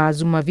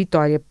 mais uma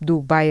vitória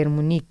do Bayern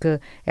Munique.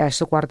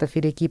 Esta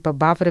quarta-feira a equipa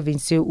bávara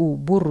venceu o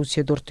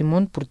Borussia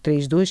Dortmund por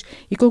 3-2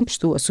 e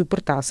conquistou a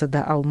Supertaça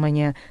da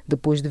Alemanha.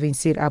 Depois de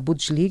vencer a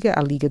Bundesliga,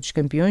 a Liga dos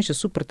Campeões, a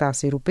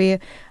Supertaça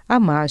Europeia,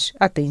 mas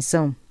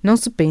atenção, não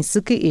se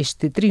pense que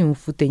este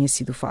triunfo tenha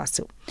sido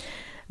fácil.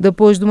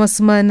 Depois de uma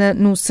semana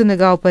no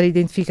Senegal para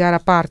identificar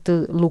a parte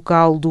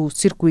local do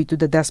circuito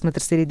da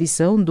 13ª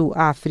edição do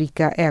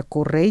Africa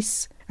Eco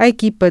Race, a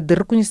equipa de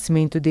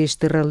reconhecimento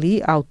deste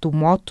rally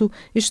automoto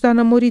está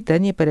na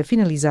Mauritânia para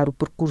finalizar o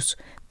percurso.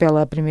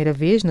 Pela primeira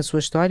vez na sua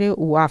história,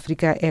 o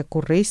Africa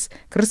Eco Race,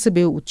 que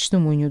recebeu o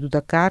testemunho do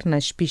Dakar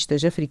nas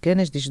pistas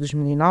africanas desde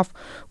 2009,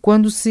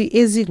 quando se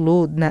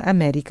exilou na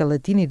América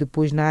Latina e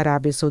depois na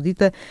Arábia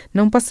Saudita,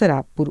 não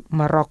passará por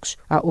Marrocos.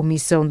 A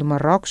omissão de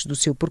Marrocos do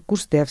seu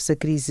percurso deve-se à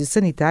crise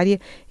sanitária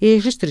e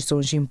às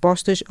restrições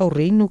impostas ao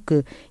reino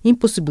que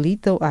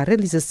impossibilitam a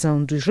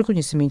realização dos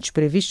reconhecimentos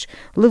previstos,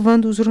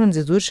 levando os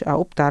organizadores a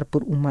optar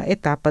por uma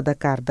etapa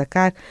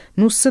Dakar-Dakar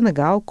no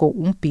Senegal com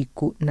um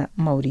pico na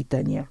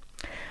Mauritânia.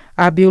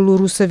 A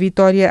bielorrussa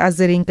Vitória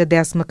Azarenka,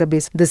 10ª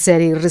cabeça da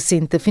série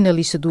recente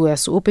finalista do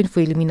US Open,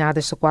 foi eliminada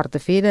esta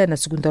quarta-feira na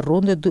segunda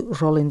ronda de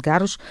Roland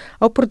Garros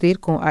ao perder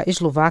com a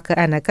eslovaca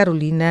Ana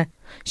Karolina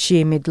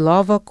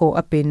Shemedlova com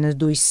apenas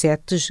 2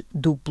 sets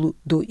duplo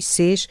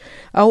 2-6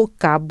 ao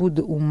cabo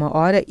de 1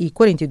 hora e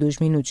 42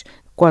 minutos.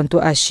 Quanto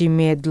a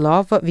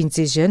Shemedlova,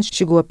 26 anos,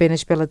 chegou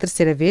apenas pela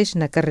terceira vez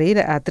na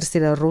carreira à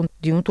terceira ronda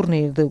de um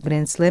torneio do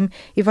Grand Slam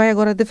e vai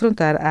agora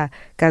defrontar a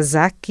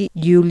kazakh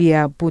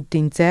Yulia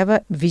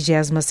Putintseva,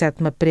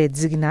 27ª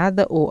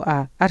pré-designada, ou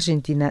a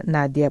argentina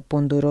Nadia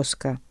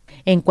Pondoroska.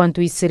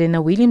 Enquanto isso, Serena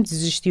Williams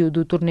desistiu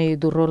do torneio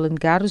do Roland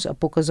Garros a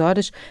poucas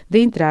horas de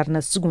entrar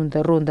na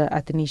segunda ronda.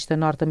 A tenista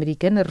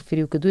norte-americana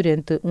referiu que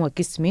durante um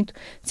aquecimento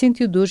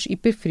sentiu dores e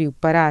preferiu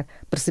parar.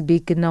 Percebi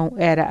que não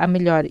era a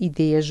melhor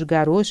ideia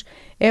jogar hoje.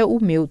 É o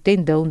meu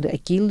tendão de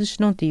Aquiles.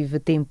 Não tive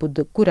tempo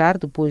de curar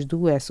depois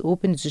do US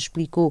Open,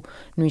 explicou.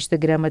 No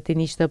Instagram, a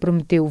tenista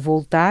prometeu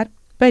voltar.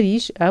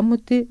 Paris,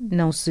 amo-te,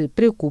 não se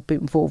preocupem,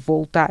 vou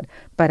voltar.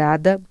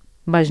 Parada,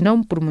 mas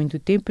não por muito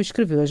tempo,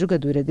 escreveu a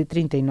jogadora de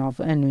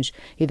 39 anos.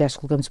 E desta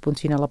colocamos ponto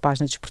final à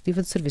página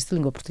desportiva do Serviço de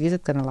Língua Portuguesa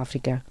de Canal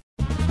África.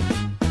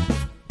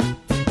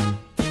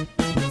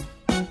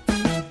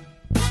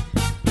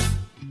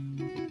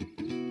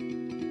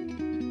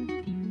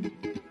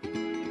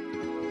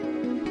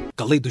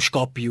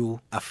 Caleidoscópio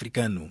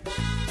africano.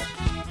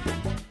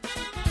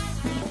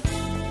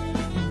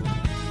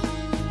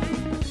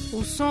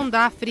 O som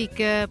da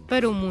África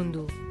para o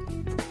mundo.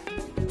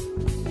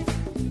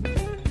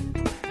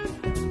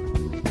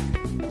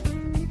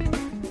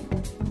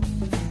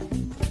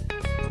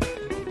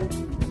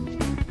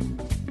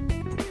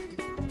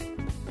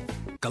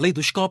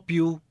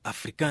 Caleidoscópio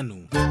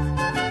africano.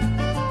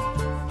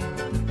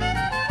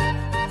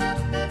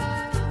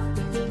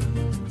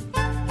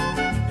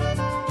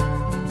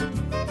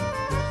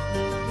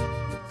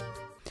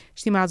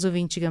 Estimados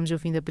ouvintes, chegamos ao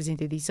fim da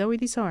presente edição. A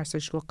edição esta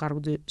chegou a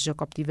cargo de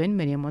Jacob Tivane,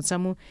 Maria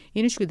Monsamu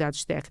e nos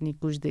cuidados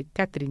técnicos de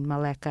Catherine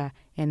Maleca.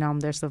 Em nome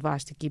desta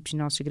vasta equipe,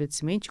 nossos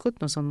agradecimentos,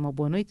 continuação de uma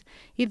boa noite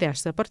e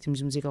desta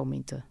partimos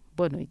musicalmente.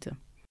 Boa noite.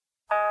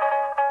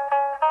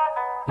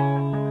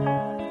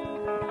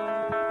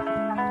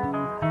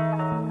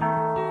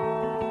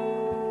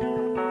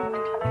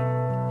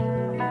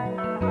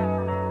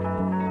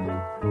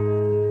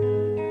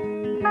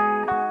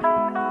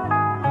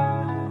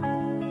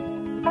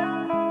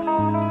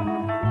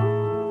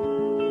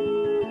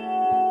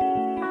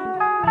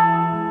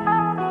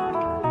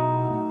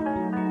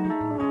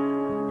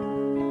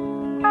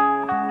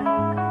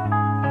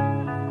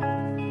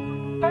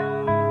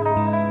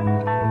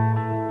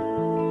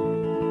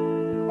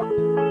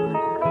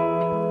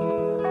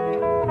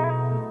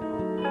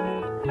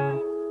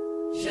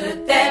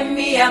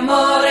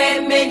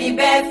 Amore me li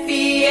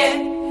beffie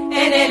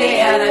e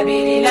nelle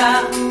arabilila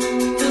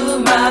too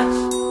much.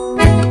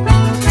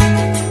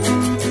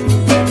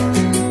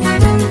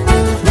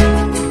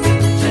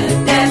 Je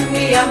t'aime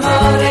mi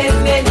amore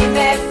me li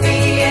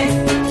beffie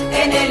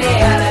e nelle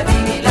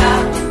arabilila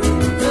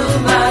too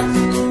much.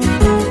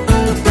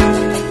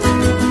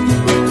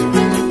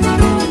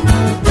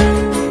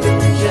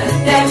 Je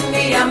t'aime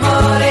mi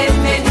amore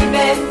me li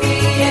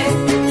beffie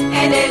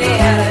e nelle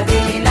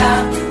arabilila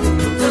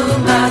too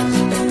much.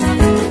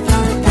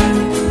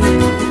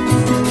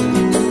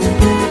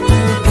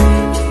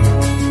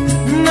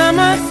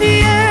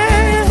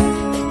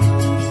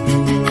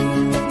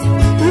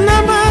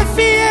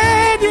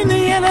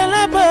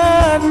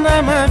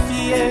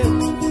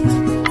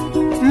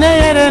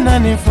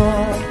 Nani fo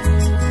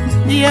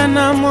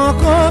Diana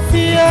moko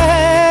fie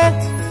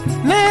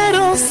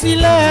Nero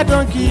sila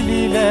donc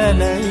il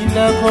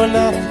la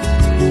kola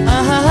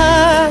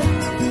Ah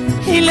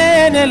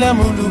ile ne la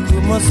muluku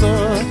moso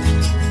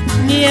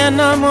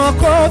Diana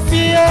moko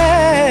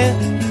fie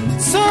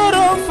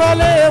Soro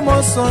fale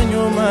moso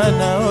nyuma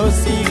na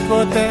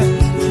osikote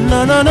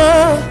No no no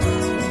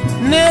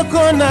Ne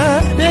kona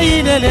de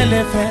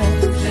ile fe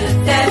Je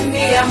t'aime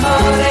mi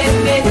amore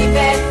me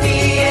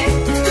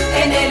divertie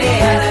e nelle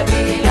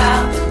arabilila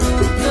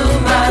too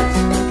much.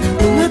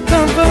 Ne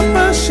t'en veux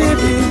pas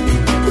chérie.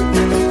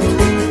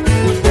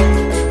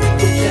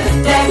 Je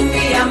t'aime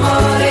mi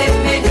amore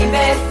me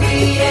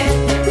divertie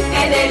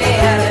e nelle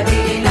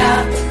arabilila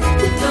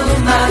too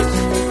much.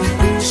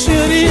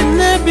 Chérie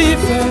ne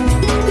bife.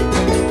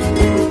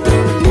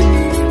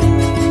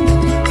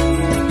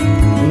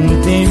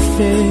 Tem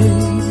fé,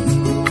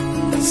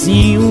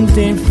 sim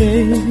tem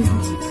fé.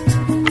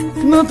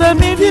 Não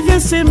também viver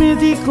sem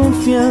medo e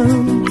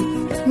confiança.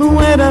 Não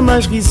era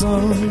mais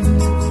risonho.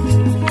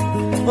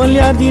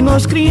 Olhar de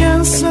nós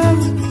criança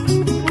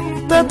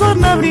tá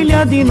torna a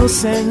brilhar de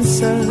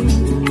inocência.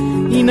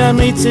 E na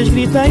noite se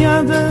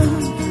esgritaiada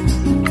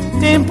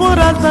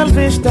temporal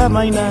talvez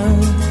também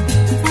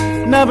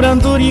não. Na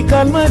brandura e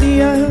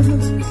calmaria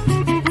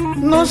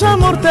nós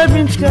amor tá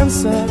bem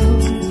descansado.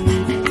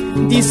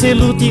 Disse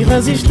luta e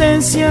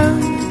resistência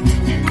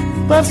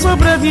para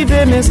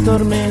sobreviver nessa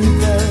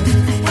tormenta.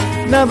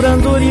 Na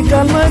brandura e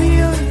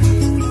calmaria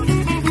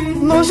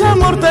nós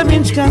amor tá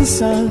bem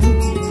descansado.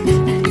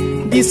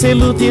 Disse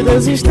luta e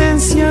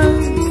resistência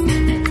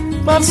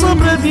para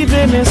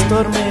sobreviver nessa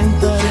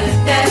tormenta. Je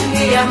t'aime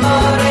mi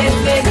amore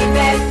me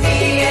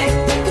divertie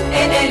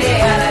e nelle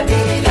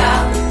arabilila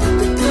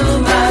too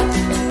much.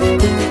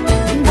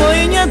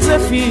 Boinha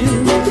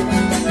desafio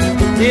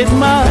e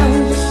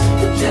demais.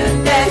 Je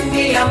t'aime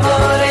mi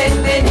amore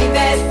me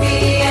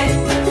divertie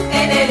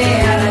e nelle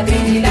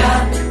arabilila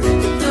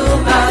too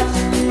much.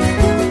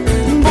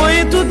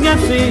 Boi tudo minha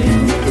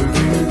filha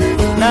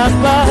na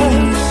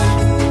paz.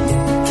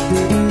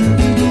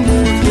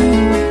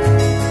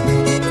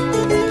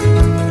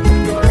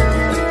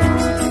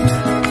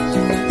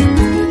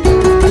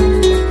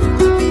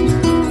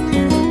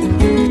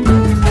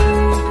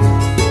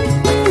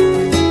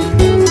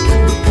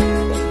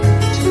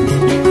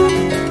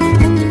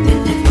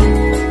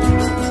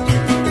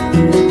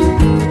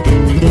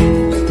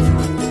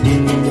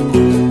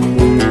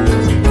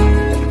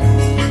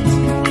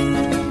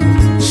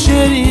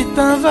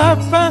 tava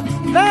para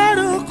dar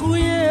o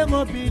cuia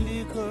mobili